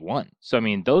 0.81. So, I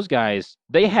mean, those guys,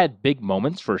 they had big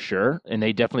moments for sure, and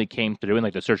they definitely came through in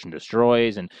like the search and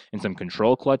destroys and some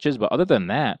control clutches. But other than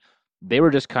that, they were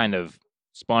just kind of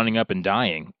spawning up and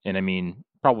dying. And I mean,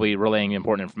 probably relaying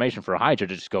important information for a Hydra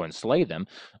to just go and slay them.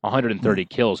 130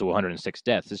 kills to 106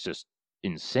 deaths. It's just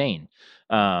insane.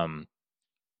 But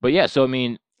yeah, so I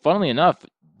mean, funnily enough,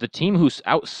 the team who's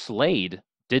outslayed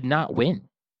did not win.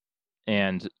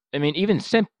 And I mean, even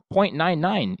Simp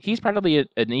 0.99, he's probably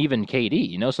an even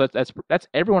KD, so that's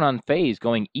everyone on FaZe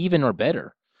going even or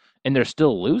better, and they're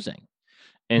still losing.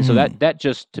 And so that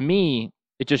just, to me,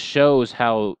 it just shows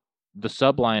how the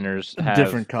subliners have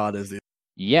different COD is.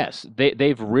 Yes,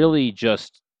 they've really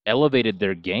just elevated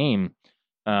their game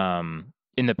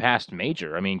in the past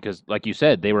major. I mean, because like you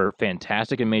said, they were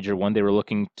fantastic in Major 1. They were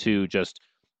looking to just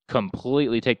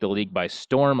completely take the league by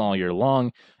storm all year long,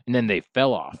 and then they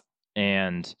fell off.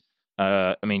 And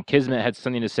I mean, Kismet had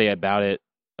something to say about it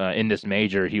in this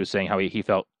major. He was saying how he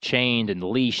felt chained and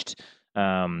leashed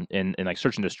in like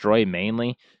search and destroy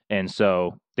mainly, and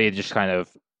so they just kind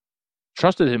of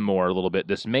trusted him more a little bit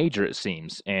this major, it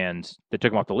seems, and they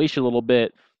took him off the leash a little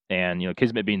bit. And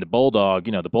Kismet being the bulldog,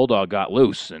 the bulldog got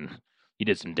loose and he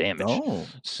did some damage.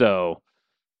 So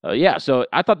yeah, so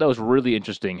I thought that was really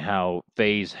interesting how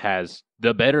FaZe has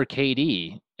the better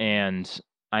KD. And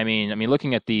I mean,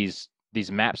 looking at these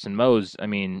maps and modes, I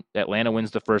mean, Atlanta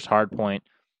wins the first hard point.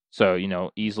 So,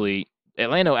 easily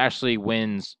Atlanta actually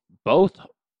wins both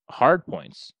hard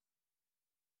points.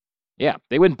 Yeah,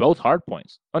 they win both hard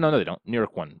points. Oh, no, they don't. New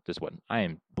York won this one. I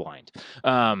am blind.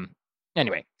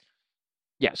 Anyway,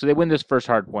 yeah, so they win this first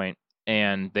hard point,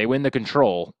 and they win the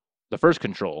first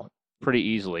control, pretty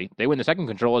easily. They win the second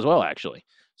control as well, actually.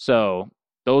 So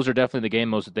those are definitely the game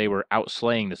modes that they were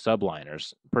outslaying the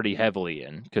subliners pretty heavily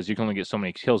in, because you can only get so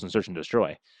many kills in Search and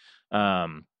Destroy.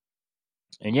 And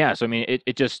yeah, so I mean,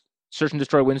 it just, Search and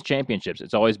Destroy wins championships.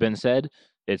 It's always been said.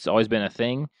 It's always been a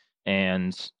thing,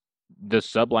 and the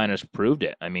subliners proved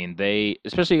it. I mean, they,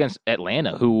 especially against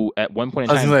Atlanta, who at one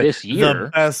point in time this year,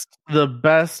 the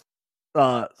best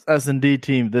S&D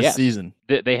team this season.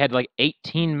 They had like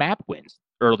 18 map wins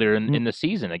earlier in the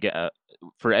season again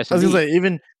for S&D. I was gonna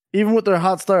say, even with their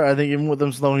hot start, I think even with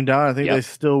them slowing down, I think they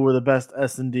still were the best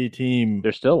S&D team.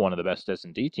 They're still one of the best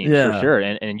S&D teams for sure.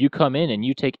 And you come in and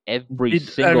you take every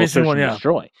single search and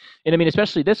destroy. And I mean,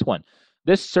 especially this one.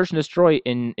 This search and destroy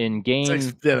in game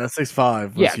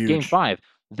 6-5. Yeah, huge. game 5.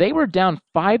 They were down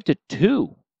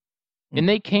 5-2, and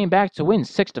they came back to win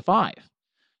 6-5.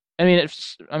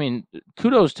 I mean,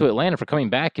 kudos to Atlanta for coming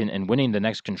back and winning the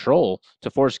next control to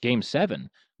force game 7.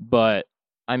 But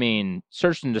I mean,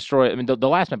 search and destroy. I mean, the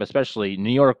last map especially,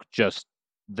 New York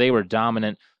they were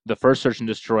dominant. The first search and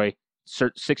destroy,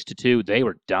 6-2, they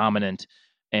were dominant,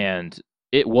 and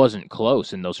it wasn't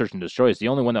close in those search and destroys. The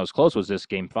only one that was close was this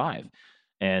game 5.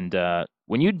 And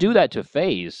when you do that to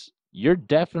FaZe, you're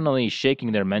definitely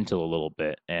shaking their mental a little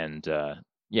bit, and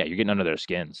you're getting under their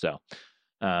skin. So,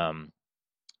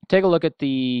 take a look at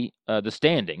the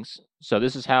standings. So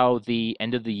this is how the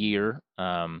end of the year,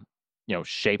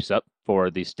 shapes up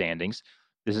for these standings.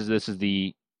 This is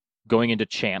the going into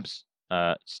champs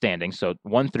standings. So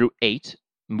 1 through 8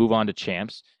 move on to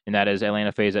champs, and that is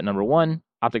Atlanta FaZe at number 1.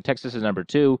 Optic Texas is number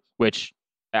 2, which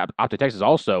Optic Texas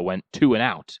also went 2 and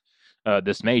out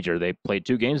this major. They played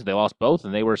 2 games, they lost both,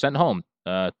 and they were sent home.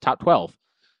 Top 12.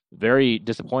 Very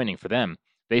disappointing for them.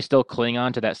 they still cling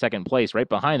on to that second place right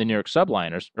behind the New York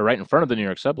Subliners, or right in front of the New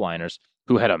York Subliners,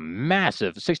 who had a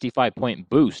massive 65-point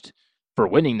boost for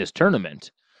winning this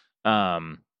tournament.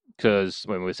 Because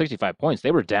with 65 points,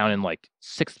 they were down in like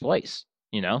 6th place,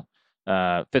 5th,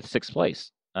 6th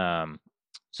place.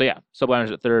 So yeah,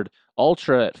 Subliners at 3rd,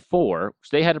 Ultra at 4.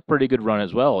 So they had a pretty good run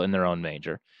as well in their own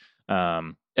major.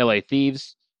 LA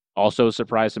Thieves also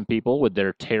surprised some people with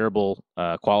their terrible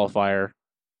qualifier,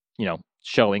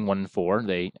 showing 1-4.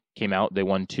 They came out, they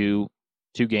won two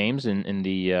games in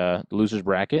the losers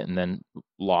bracket, and then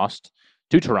lost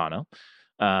to Toronto.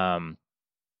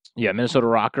 Minnesota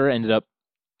Rocker ended up,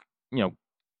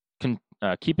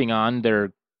 keeping on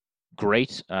their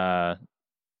great, qualifier.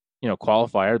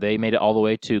 They made it all the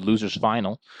way to losers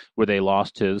final, where they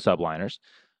lost to the Subliners.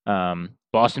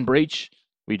 Boston Breach,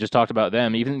 we just talked about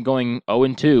them, even going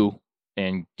 0-2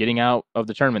 and getting out of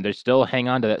the tournament, they still hang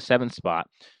on to that 7th spot.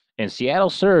 And Seattle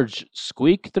Surge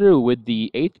squeaked through with the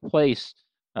 8th place,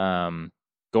 going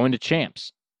to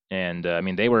champs. And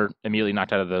they were immediately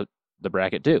knocked out of the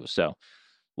bracket too. So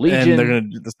Legion, and they're going to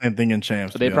do the same thing in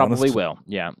champs. They probably will.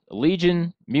 Yeah,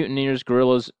 Legion, Mutineers,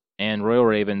 Gorillas, and Royal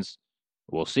Ravens.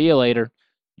 We'll see you later.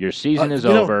 Your season is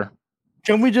over.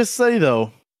 Can we just say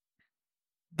though,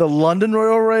 the London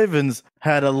Royal Ravens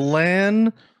had a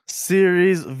LAN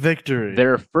series victory,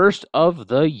 their first of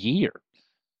the year.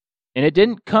 And it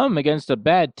didn't come against a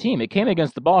bad team. It came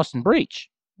against the Boston Breach.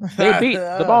 They beat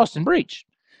the Boston Breach.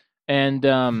 And,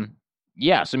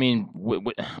 yes,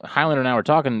 Highlander and I were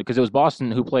talking because it was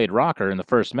Boston who played Rocker in the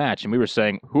first match, and we were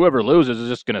saying whoever loses is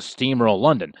just going to steamroll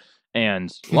London.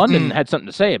 And London had something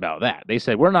to say about that. They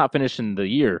said, we're not finishing the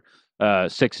year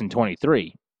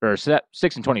 6-23 or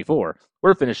 6-24.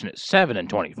 We're finishing at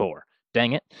 7-24.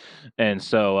 Dang it. And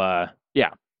so, a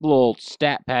little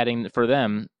stat padding for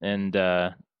them. And,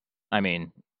 the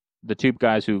two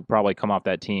guys who probably come off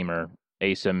that team are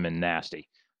Asim and Nasty.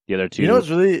 The other two,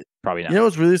 probably not. You know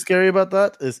what's really scary about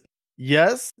that is,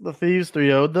 yes, the Thieves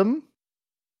 3-0'd them,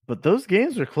 but those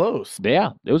games are close. Yeah,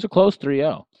 it was a close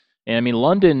 3-0. And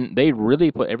London, they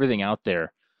really put everything out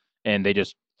there, and they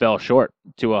just fell short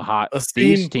to a hot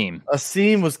Thieves team.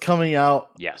 Asim was coming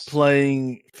out,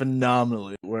 playing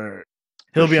phenomenally. Where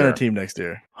he'll be on a team next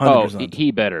year. 100%. Oh,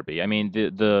 he better be.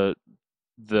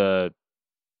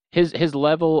 His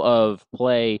level of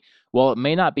play, while it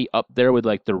may not be up there with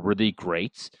like the really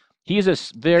greats, he's a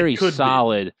very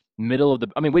solid middle of the.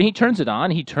 When he turns it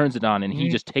on, and he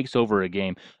just takes over a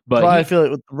game. But I feel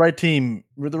like with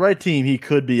the right team, he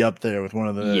could be up there with one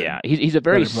of the. Yeah, he's a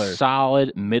very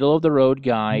solid middle of the road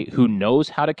guy who knows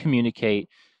how to communicate,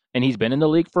 and he's been in the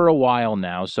league for a while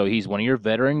now. So he's one of your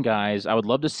veteran guys. I would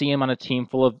love to see him on a team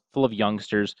full of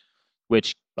youngsters,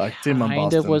 which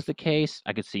kind of was the case.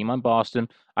 I could see him on Boston.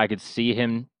 I could see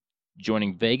him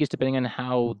joining Vegas, depending on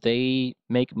how they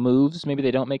make moves. Maybe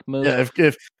they don't make moves. Yeah,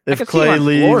 if Clay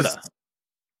leaves, Florida.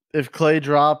 If Clay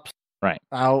drops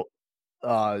out,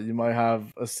 you might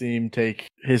have Asim take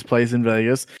his place in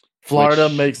Vegas. Florida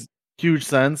makes huge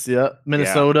sense. Yeah,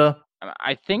 Minnesota. Yeah.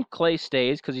 I think Clay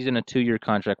stays because he's in a 2-year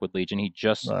contract with Legion. He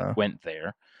just went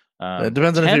there. It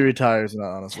depends on if he retires or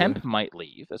not, honestly. Temp might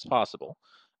leave. That's possible.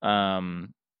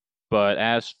 But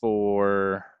as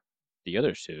for the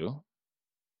other two,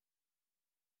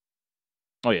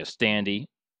 Standy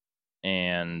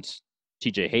and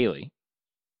TJ Haley.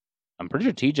 I'm pretty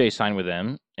sure TJ signed with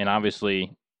them, and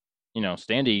obviously,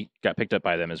 Standy got picked up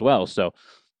by them as well. So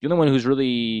the only one who's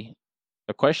really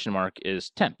a question mark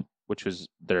is Temp, which was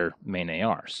their main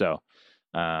AR. So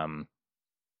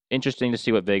interesting to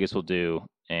see what Vegas will do.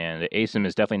 And Asim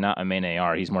is definitely not a main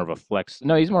AR. He's more of a flex.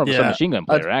 No, he's more of a submachine gun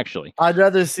player, actually. I'd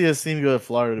rather see Asim go to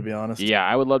Florida, to be honest. Yeah,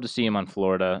 I would love to see him on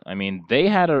Florida. They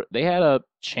had a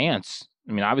chance.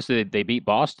 Obviously they beat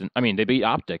Boston. They beat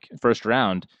Optic first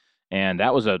round, and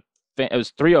that was it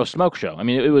was 3-0 smoke show.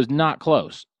 It was not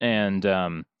close, and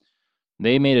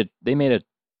they made a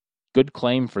good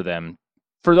claim for them.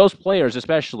 For those players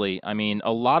especially,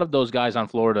 a lot of those guys on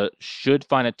Florida should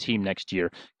find a team next year.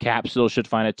 Capsule should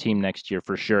find a team next year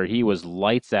for sure. He was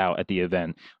lights out at the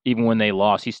event. Even when they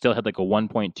lost, he still had like a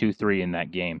 1.23 in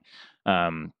that game.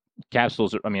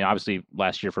 Capsules, obviously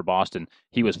last year for Boston,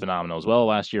 he was phenomenal as well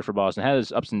last year for Boston. Had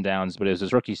his ups and downs, but it was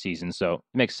his rookie season, so it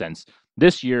makes sense.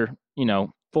 This year,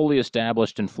 fully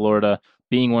established in Florida,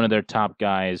 being one of their top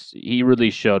guys, he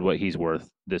really showed what he's worth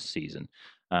this season.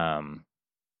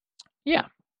 Yeah.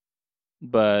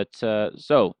 But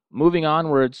so moving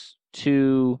onwards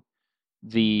to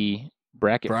the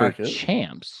bracket for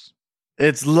champs.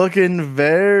 It's looking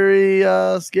very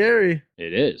scary.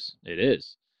 It is.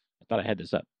 I thought I had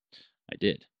this up. I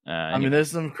did. I mean,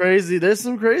 there's some crazy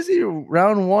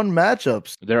round one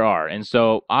matchups. There are. And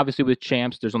so obviously with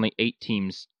champs, there's only 8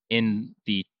 teams in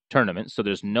the tournament. So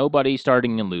there's nobody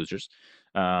starting in losers.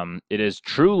 It is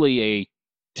truly a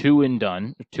 2 and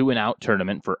out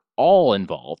tournament for all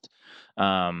involved.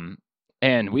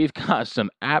 And we've got some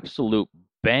absolute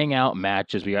bang out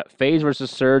matches. We got FaZe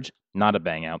versus Surge, not a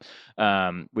bang out.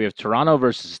 We have Toronto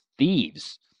versus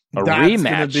Thieves. That's rematch.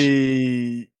 Gonna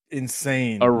be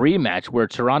insane. A rematch where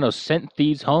Toronto sent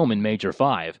Thieves home in Major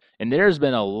 5. And there's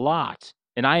been a lot,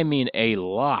 and I mean a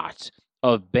lot,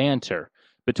 of banter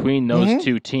between those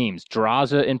two teams.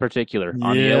 Draza in particular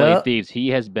on the LA Thieves. He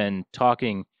has been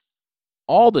talking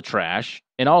all the trash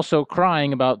and also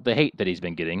crying about the hate that he's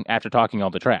been getting after talking all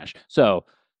the trash. So,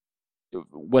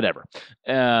 whatever.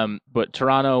 But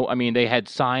Toronto, I mean, they had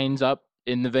signs up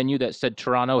in the venue that said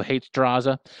Toronto hates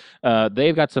Draza.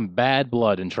 They've got some bad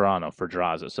blood in Toronto for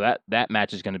Draza. So that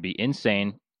match is going to be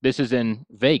insane. This is in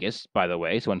Vegas, by the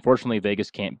way. So unfortunately,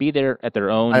 Vegas can't be there at their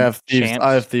own champs.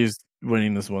 I have Thieves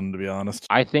winning this one, to be honest.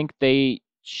 I think they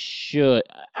should.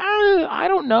 I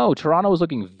don't know. Toronto was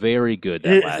looking very good.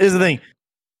 Here's the thing.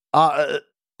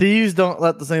 Thieves don't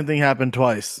let the same thing happen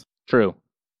twice. True.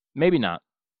 Maybe not.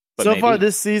 But so far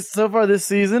this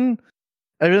season,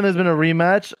 every time there's been a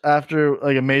rematch after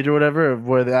like a major whatever of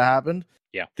where that happened,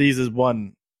 Thieves has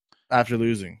won after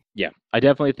losing. Yeah, I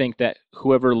definitely think that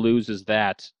whoever loses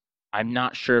that, I'm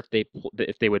not sure if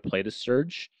they would play the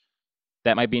Surge.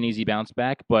 That might be an easy bounce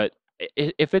back, but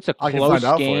if it's a close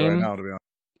game, right now, to be honest.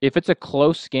 If it's a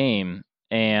close game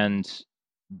and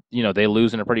they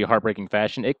lose in a pretty heartbreaking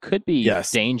fashion, it could be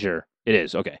danger. It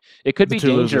is okay. It could be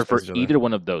danger for either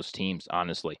one of those teams.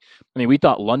 Honestly, I mean, we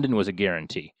thought London was a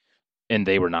guarantee, and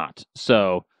they were not.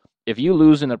 So if you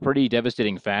lose in a pretty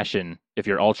devastating fashion, if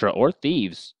you're Ultra or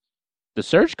Thieves, the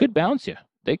Surge could bounce you.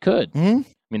 They could. Mm-hmm. I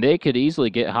mean, they could easily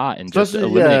get hot and just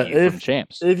eliminate you from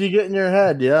champs. If you get in your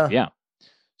head, Yeah.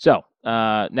 So,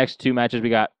 next 2 matches, we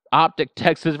got Optic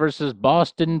Texas versus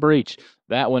Boston Breach.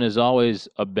 That one is always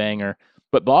a banger.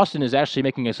 But Boston is actually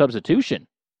making a substitution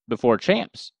before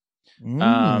champs.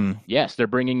 Yes, they're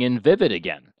bringing in Vivid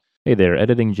again. Hey there,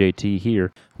 Editing JT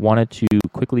here. Wanted to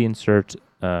quickly insert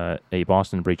a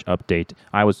Boston Breach update.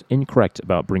 I was incorrect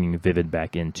about bringing Vivid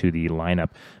back into the lineup.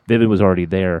 Vivid was already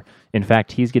there. In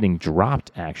fact, he's getting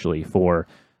dropped, actually, for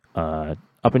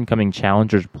up-and-coming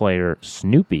Challengers player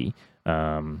Snoopy.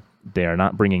 They are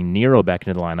not bringing Nero back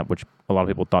into the lineup, which a lot of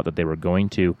people thought that they were going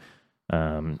to.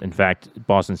 In fact,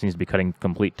 Boston seems to be cutting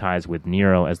complete ties with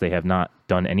Nero, as they have not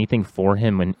done anything for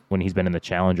him when he's been in the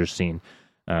Challenger scene.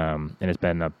 And it's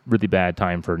been a really bad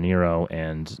time for Nero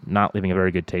and not leaving a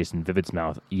very good taste in Vivid's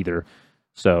mouth either.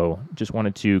 So just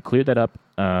wanted to clear that up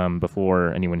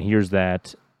before anyone hears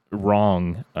that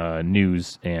wrong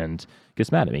news and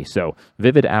gets mad at me. So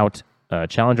Vivid out,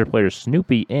 Challenger player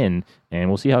Snoopy in, and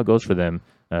we'll see how it goes for them.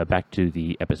 Back to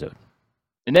the episode.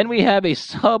 And then we have a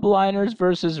Subliners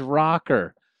versus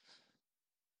Rocker,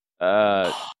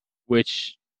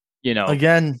 which,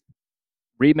 again,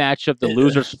 rematch of the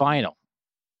losers final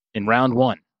in round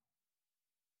 1.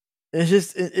 It's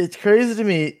just, it's crazy to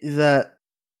me that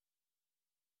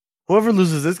whoever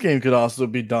loses this game could also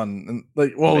be done. And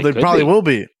they probably will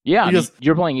be. Yeah, because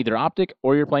you're playing either Optic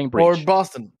or you're playing Breach. Or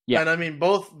Boston. Yeah. And I mean,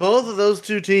 both of those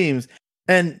two teams.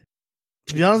 And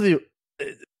to be honest with you,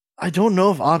 I don't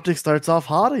know if Optic starts off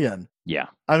hot again. Yeah.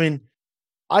 I mean,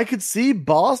 I could see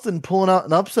Boston pulling out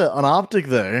an upset on Optic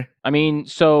there. I mean,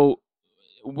 so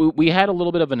we had a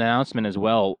little bit of an announcement as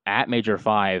well at Major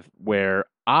 5 where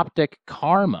Optic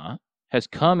Karma has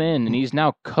come in and he's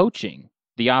now coaching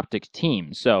the Optic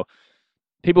team. So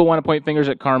people want to point fingers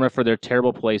at Karma for their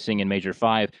terrible placing in Major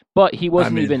 5, but he was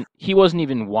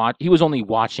only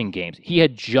watching games. He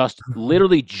had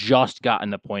literally just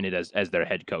gotten appointed as their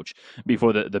head coach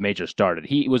before the major started.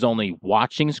 He was only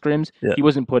watching scrims. Yeah. He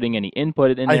wasn't putting any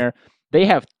input in there. They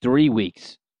have 3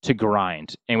 weeks to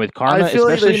grind. And with Karma,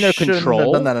 especially in their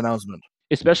control, done that announcement.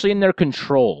 Especially in their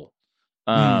control,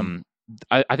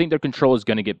 I think their control is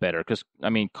going to get better because,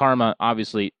 I mean, Karma,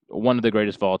 obviously one of the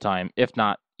greatest of all time, if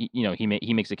not,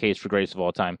 he makes a case for greatest of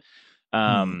all time.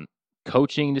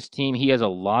 Coaching this team, he has a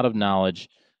lot of knowledge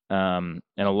and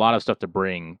a lot of stuff to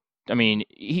bring. I mean,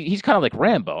 he's kind of like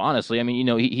Rambo, honestly. I mean,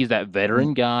 he's that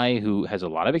veteran guy who has a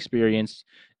lot of experience,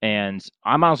 and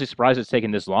I'm honestly surprised it's taken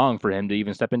this long for him to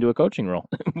even step into a coaching role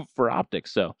for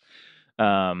Optics. So,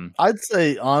 I'd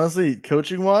say, honestly,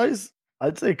 coaching-wise,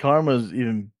 I'd say Karma's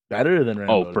even better than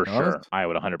Rambo. Oh, for sure. I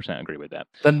would 100% agree with that.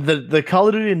 Then the Call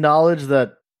of Duty knowledge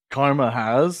that Karma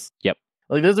has. Yep.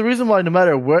 Like, there's a reason why no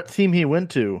matter what team he went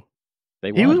to,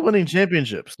 he was winning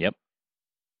championships. Yep.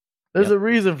 There's a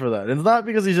reason for that. It's not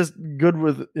because he's just good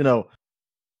with,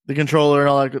 the controller and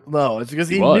all that. No, it's because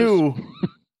he knew.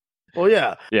 Well,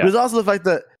 yeah. There's also the fact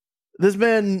that this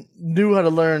man knew how to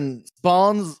learn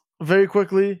spawns very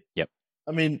quickly. Yep.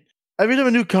 I mean, every time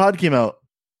a new COD came out,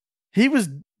 he was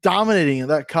dominating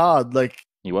that COD. Like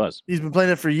he was. He's been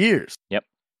playing it for years. Yep.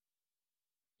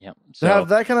 So to have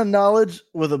that kind of knowledge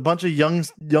with a bunch of young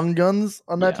guns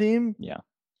on that team. Yeah.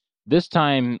 This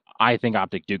time, I think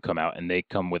Optic do come out and they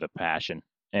come with a passion,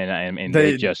 and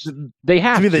they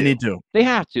have to. They need to. They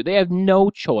have to. They have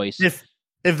no choice.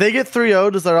 If they get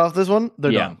 3-0 to start off this one,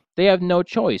 they're done. They have no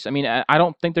choice. I mean, I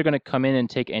don't think they're going to come in and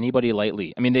take anybody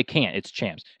lightly. I mean, they can't. It's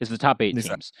champs. It's the top 8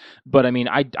 teams. But, I mean,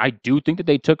 I do think that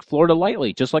they took Florida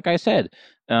lightly, just like I said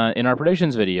in our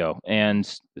predictions video.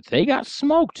 And they got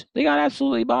smoked. They got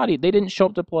absolutely bodied. They didn't show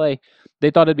up to play.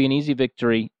 They thought it'd be an easy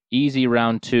victory, easy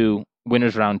round 2,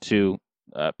 winners round 2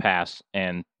 pass,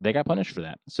 and they got punished for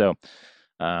that. So,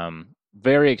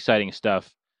 very exciting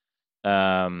stuff.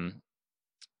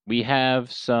 We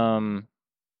have some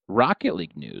Rocket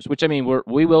League news, which, I mean,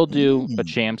 we will do a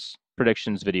champs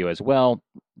predictions video as well.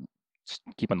 Just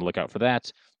keep on the lookout for that,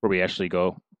 where we actually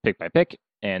go pick by pick,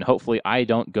 and hopefully I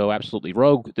don't go absolutely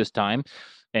rogue this time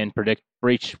and predict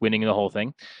Breach winning the whole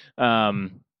thing.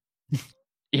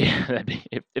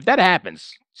 If that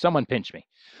happens, someone pinch me.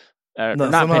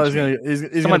 Somehow he's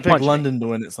gonna pick London to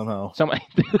win it somehow. They're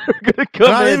gonna come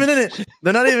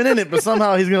They're not even in it, but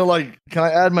somehow he's gonna can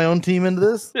I add my own team into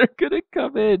this? They're gonna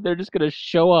come in. They're just gonna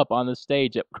show up on the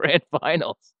stage at grand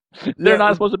finals. They're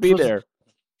not supposed to be there.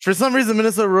 For some reason,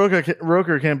 Minnesota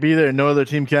Roker can't be there. No other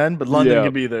team can, but London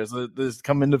can be there. So they just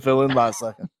come in to fill in last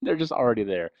second. They're just already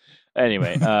there.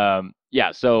 Anyway,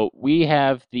 so we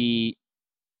have the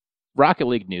Rocket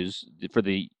League news for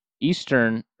the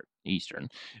Eastern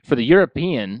for the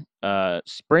European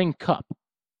Spring Cup.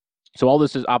 So all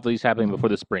this is obviously happening before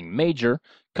the Spring Major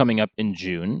coming up in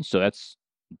June. So that's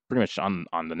pretty much on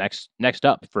the next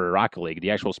up for Rocket League,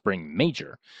 the actual Spring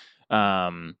Major.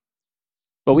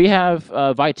 But we have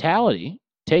Vitality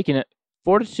taking it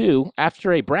 4-2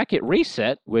 after a bracket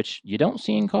reset, which you don't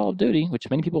see in Call of Duty, which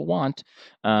many people want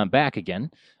back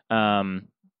again.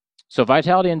 So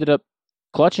Vitality ended up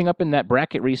clutching up in that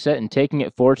bracket reset and taking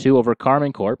it 4-2 over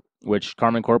Carmen Corp, which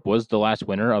Carmen Corp was the last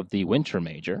winner of the Winter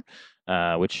Major,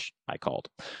 which I called.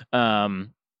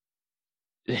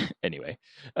 Anyway,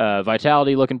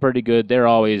 Vitality looking pretty good. They're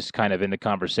always kind of in the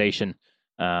conversation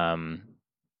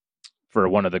for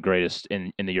one of the greatest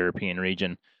in the European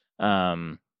region.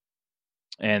 And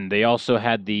they also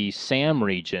had the SAM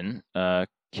region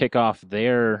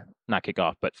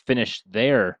finish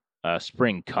their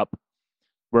Spring Cup,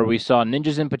 where we saw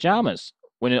Ninjas in Pajamas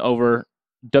win it over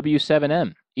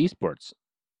W7M Esports.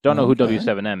 Don't know who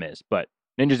W7M is, but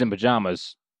Ninjas in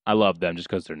Pajamas, I love them just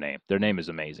because their name is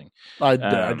amazing. I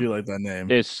do like that name.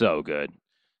 It's so good.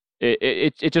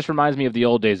 It just reminds me of the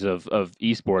old days of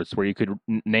esports, where you could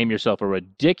name yourself a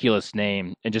ridiculous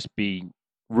name and just be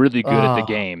really good at the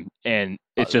game. And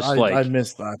it's just I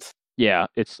missed that. Yeah,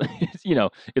 it's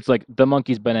it's like the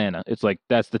Monkey's Banana. It's like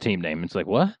that's the team name. It's like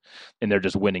what? And they're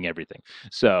just winning everything.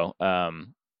 So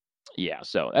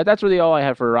so that's really all I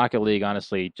have for Rocket League.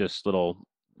 Honestly, just little.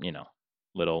 We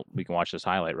can watch this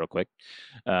highlight real quick.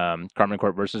 Carmen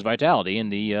Corp versus Vitality in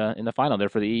the final there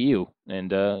for the EU,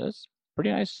 and it's pretty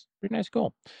nice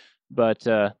goal. But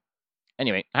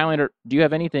anyway, Highlander, do you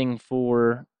have anything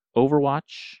for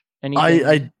Overwatch? Anything?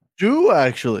 I do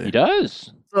actually. He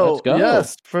does. So let's go.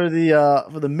 Yes, for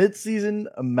the mid-season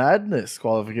madness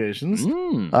qualifications.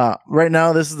 Right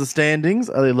now, this is the standings.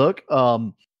 How they look.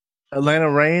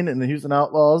 Atlanta Reign and the Houston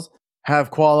Outlaws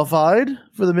have qualified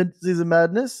for the mid-season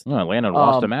madness. Oh, Atlanta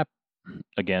lost a map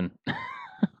again.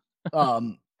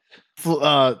 From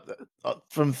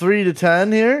 3 to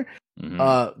 10 here.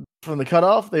 Mm-hmm. From the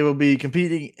cutoff, they will be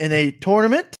competing in a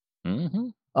tournament. Mm-hmm.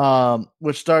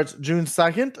 Which starts June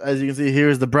 2nd. As you can see, here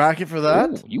is the bracket for that.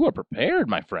 Ooh, you are prepared,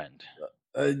 my friend.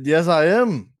 Yes, I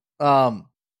am. So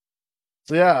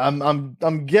yeah,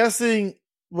 I'm guessing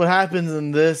what happens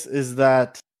in this is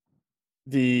that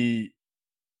the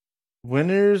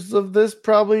winners of this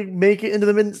probably make it into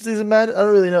the mid-season madness. I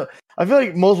don't really know. I feel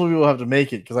like most people have to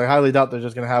make it because I highly doubt they're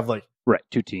just going to have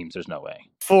 2 teams. There's no way.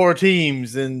 4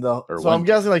 teams in the. So I'm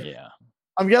guessing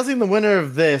I'm guessing the winner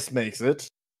of this makes it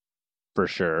for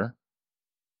sure,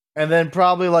 and then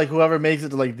probably whoever makes it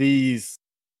to these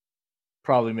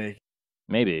probably make it.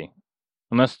 Maybe.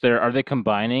 Unless are they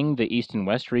combining the East and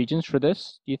West regions for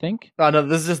this, do you think? Oh, no,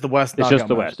 this is just the West. It's just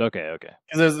the West. Okay.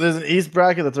 Because there's an East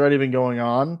bracket that's already been going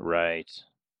on. Right.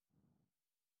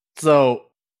 So,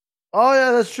 oh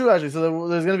yeah, that's true actually. So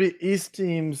there's going to be East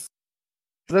teams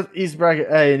that's East Bracket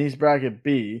A and East Bracket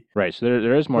B. Right. So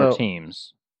there is more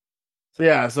teams. So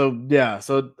yeah.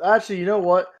 So actually, you know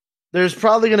what? There's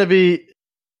probably going to be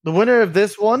the winner of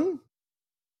this one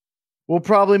will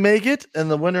probably make it, and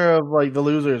the winner of like the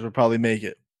losers will probably make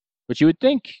it. But you would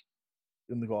think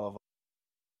in the qualifier.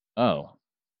 Oh.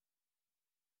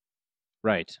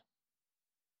 Right.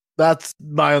 That's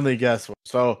my only guess.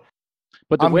 So,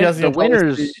 but the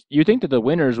winners, you think that the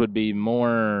winners would be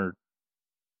more?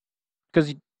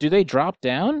 Because do they drop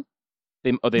down?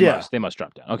 They must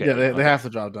drop down. Okay. Yeah, they have to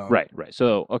drop down. Right.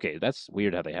 So okay, that's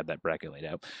weird how they have that bracket laid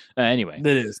out. Anyway, it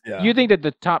is. Yeah. You think that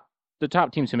the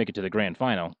top teams who make it to the grand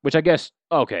final, which I guess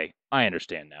I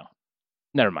understand now.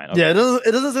 Never mind. Okay. Yeah, it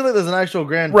doesn't say like there's an actual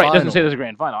grand final. Right, it doesn't say there's a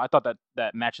grand final. I thought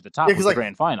that match at the top was the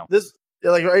grand final.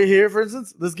 Like right here, for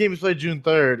instance, this game is played June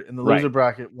 3rd, and the loser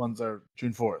bracket ones are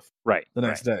June 4th. Right. The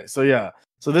next day. So yeah.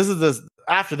 So this is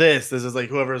after this is like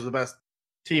whoever is the best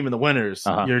team in the winners.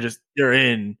 You're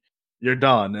in, you're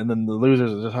done, and then the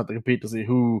losers just have to compete to see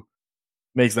who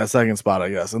makes that second spot, I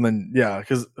guess. And then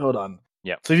because hold on.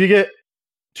 Yeah. So if you get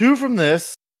 2 from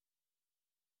this,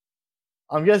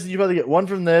 I'm guessing you probably get 1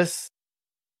 from this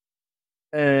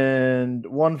and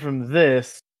 1 from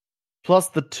this, plus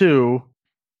the 2.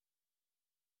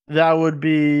 That would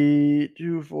be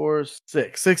 2, 4,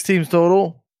 6. 6 teams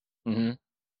total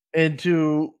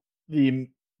into the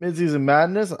midseason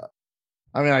madness.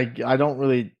 I mean, I don't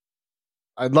really.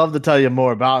 I'd love to tell you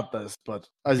more about this, but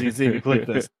as you can see, if you click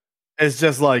this, it's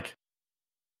just like,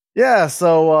 yeah.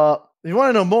 So if you want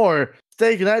to know more,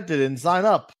 stay connected and sign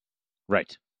up.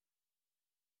 Right.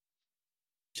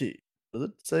 Gee, does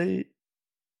it say?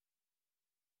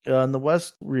 In the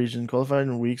West region,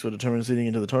 qualifying weeks will determine seeding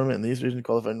into the tournament. In the East region,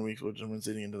 qualifying weeks will determine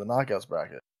seeding into the knockouts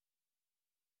bracket.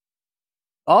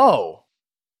 Oh.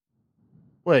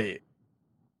 Wait.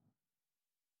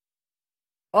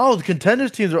 Oh, the contenders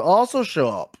teams will also show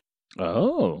up.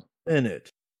 Oh. In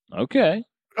it. Okay.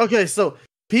 Okay, so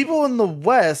people in the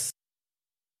West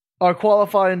are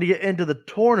qualifying to get into the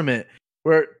tournament,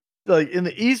 where like in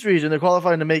the East region, they're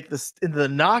qualifying to make this into the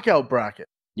knockout bracket.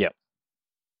 Yep.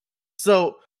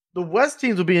 So the West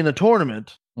teams will be in the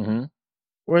tournament,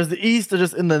 whereas the East are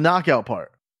just in the knockout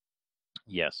part.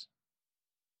 Yes.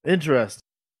 Interesting.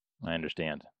 I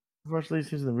understand. Unfortunately,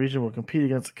 teams in the region will compete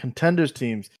against contenders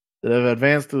teams that have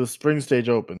advanced to the spring stage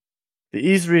open. The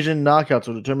East region knockouts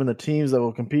will determine the teams that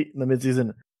will compete in the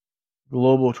midseason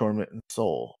global tournament in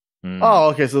Seoul.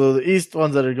 Oh, okay. So the East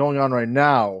ones that are going on right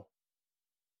now.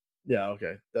 Yeah,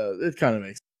 okay. It kind of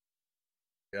makes sense.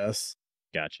 Yes.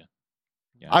 Gotcha.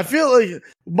 I feel like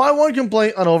my one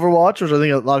complaint on Overwatch, which I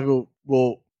think a lot of people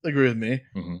will agree with me,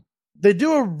 they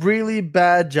do a really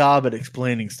bad job at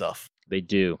explaining stuff. They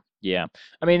do, yeah.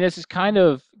 I mean, this is kind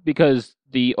of because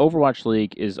the Overwatch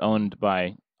League is owned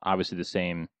by obviously the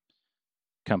same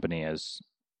company as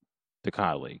the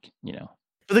COD League, you know.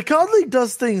 But the COD League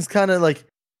does things kind of like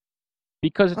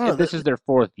because this is their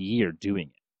 4th year doing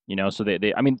it, you know. So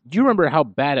they I mean, do you remember how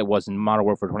bad it was in Modern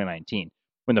Warfare 2019?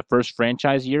 When the first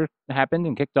franchise year happened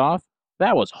and kicked off,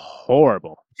 that was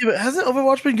horrible. Yeah, but hasn't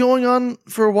Overwatch been going on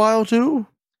for a while too?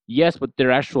 Yes, but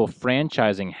their actual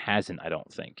franchising hasn't, I don't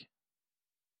think.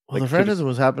 Well, the franchising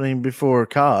was happening before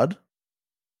COD.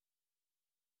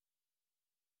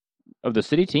 Of the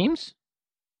city teams?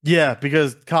 Yeah,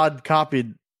 because COD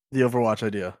copied the Overwatch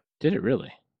idea. Did it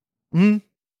really? Hmm.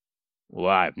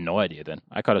 Well, I have no idea then.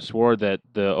 I could have swore that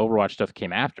the Overwatch stuff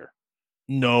came after.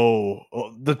 No,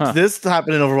 this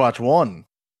happened in Overwatch 1.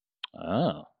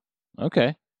 Oh,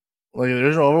 okay. Like the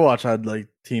original Overwatch had like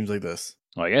teams like this.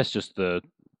 Well, I guess just the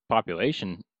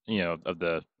population, you know, of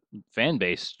the fan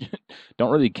base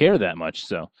don't really care that much.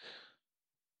 So,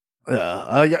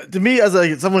 yeah. To me, as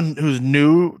like someone who's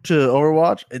new to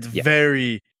Overwatch, it's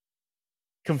very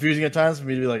confusing at times for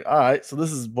me to be like, all right, so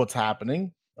this is what's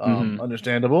happening.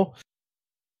 Understandable,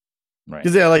 right?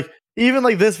 Because like. Even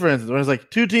like this, for instance, when it's like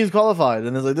 2 teams qualified,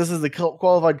 and it's like this is the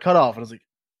qualified cutoff, and it's like,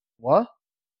 what?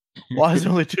 Why is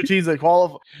there only 2 teams that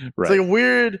qualify? Right. It's like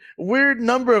a weird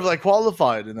number of like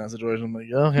qualified in that situation. I'm like,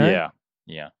 okay,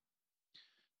 yeah.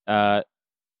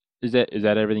 Is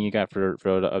that everything you got for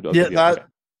OWL? Yeah,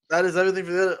 that is everything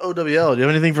for the OWL. Do you have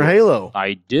anything for Halo?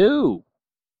 I do.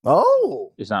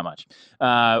 Oh, it's not much.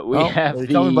 We have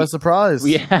coming by surprise.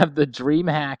 We have the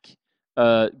DreamHack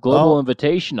Global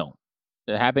Invitational.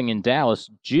 Happening in Dallas,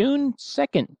 June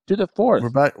 2nd to the 4th.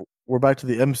 We're back to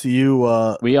the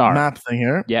MCU we are. Map thing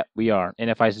here. Yeah, we are. And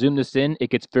if I zoom this in, it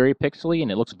gets very pixely and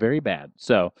it looks very bad.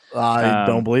 So I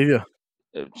don't believe you.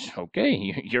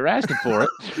 Okay, you're asking for it.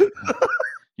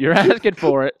 You're asking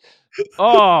for it.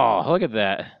 Oh, look at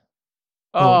that.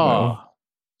 Oh,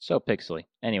 So pixely.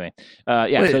 Anyway,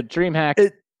 yeah. Wait, so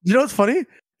DreamHack. You know what's funny?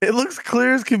 It looks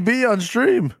clear as can be on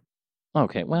stream.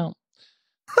 Okay, well,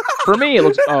 for me it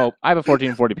looks. Oh, I have a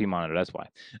 1440p monitor. That's why.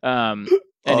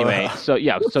 Anyway, so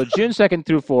yeah. So June 2nd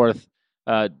through 4th,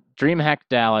 DreamHack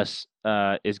Dallas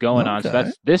is going on. So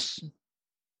that's this.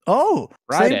 Oh,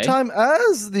 Friday. same time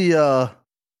as the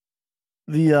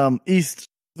East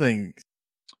thing.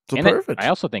 So and perfect. I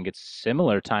also think it's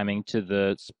similar timing to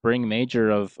the spring major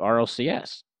of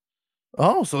RLCS.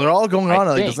 Oh, so they're all going on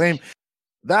at like the same.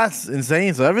 That's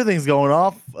insane. So everything's going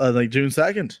off like June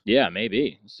 2nd. Yeah,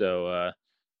 maybe. So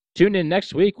tune in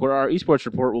next week where our esports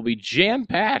report will be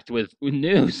jam-packed with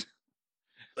news.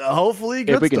 Hopefully,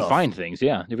 good if we stuff. can find things.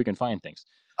 Yeah, if we can find things.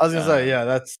 I was gonna say, yeah,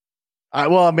 that's.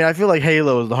 Well, I mean, I feel like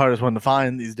Halo is the hardest one to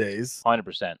find these days.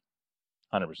 100%.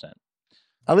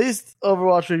 At least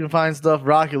Overwatch, you can find stuff.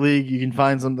 Rocket League, you can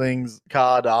find some things.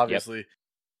 COD, obviously. Yep.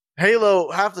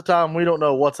 Halo, half the time we don't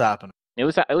know what's happening. At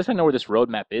least I know where this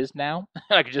roadmap is now.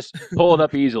 I could just pull it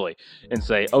up easily and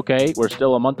say, okay, we're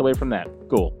still a month away from that.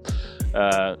 Cool,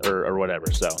 or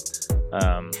whatever. So,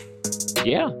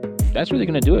 yeah, that's really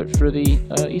going to do it for the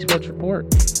esports report.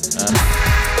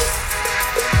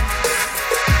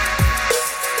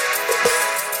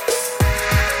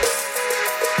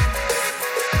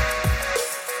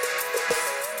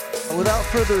 Without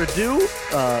further ado,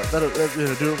 that'll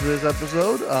do it for this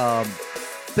episode.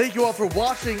 Thank you all for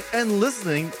watching and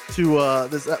listening to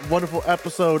this wonderful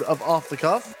episode of Off the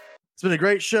Cuff. It's been a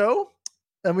great show,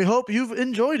 and we hope you've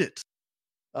enjoyed it.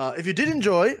 If you did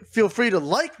enjoy, feel free to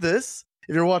like this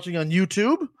if you're watching on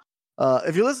YouTube.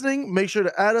 If you're listening, make sure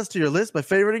to add us to your list by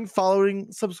favoriting,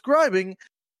 following, subscribing,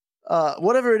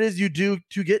 whatever it is you do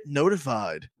to get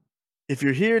notified. If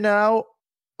you're here now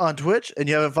on Twitch and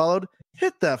you haven't followed,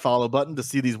 hit that follow button to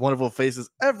see these wonderful faces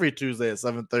every Tuesday at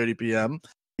 7:30 p.m.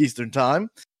 Eastern Time.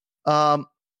 If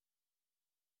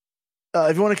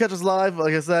you want to catch us live,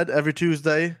 like I said, every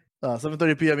Tuesday,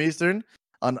 7:30 p.m. Eastern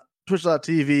on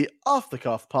twitch.tv Off the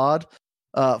Cuff Pod.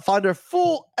 Find our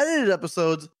full edited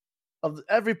episodes of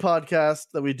every podcast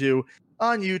that we do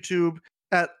on YouTube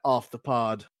at Off the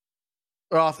Pod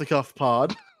or Off the Cuff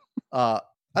Pod.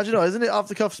 Actually, no, isn't it Off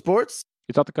the Cuff Sports?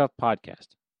 It's Off the Cuff Podcast.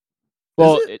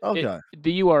 Well, okay.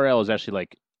 The URL is actually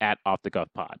like at Off the Cuff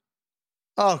Pod.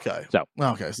 Okay. So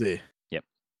okay, see. Yep.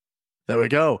 There we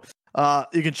go.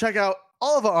 You can check out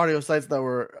all of our audio sites that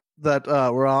we're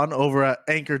on over at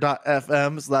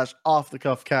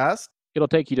anchor.fm/offthecuffcast. It'll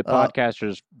take you to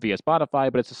podcasters via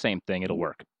Spotify, but it's the same thing. It'll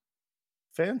work.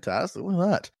 Fantastic. Look at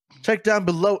that. Check down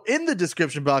below in the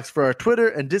description box for our Twitter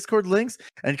and Discord links,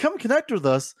 and come connect with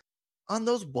us on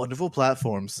those wonderful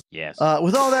platforms. Yes.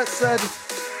 With all that said,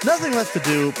 nothing left to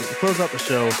do but to close out the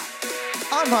show.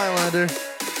 I'm Highlander.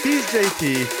 He's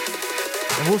JT.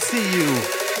 And we'll see you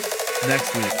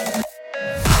next week.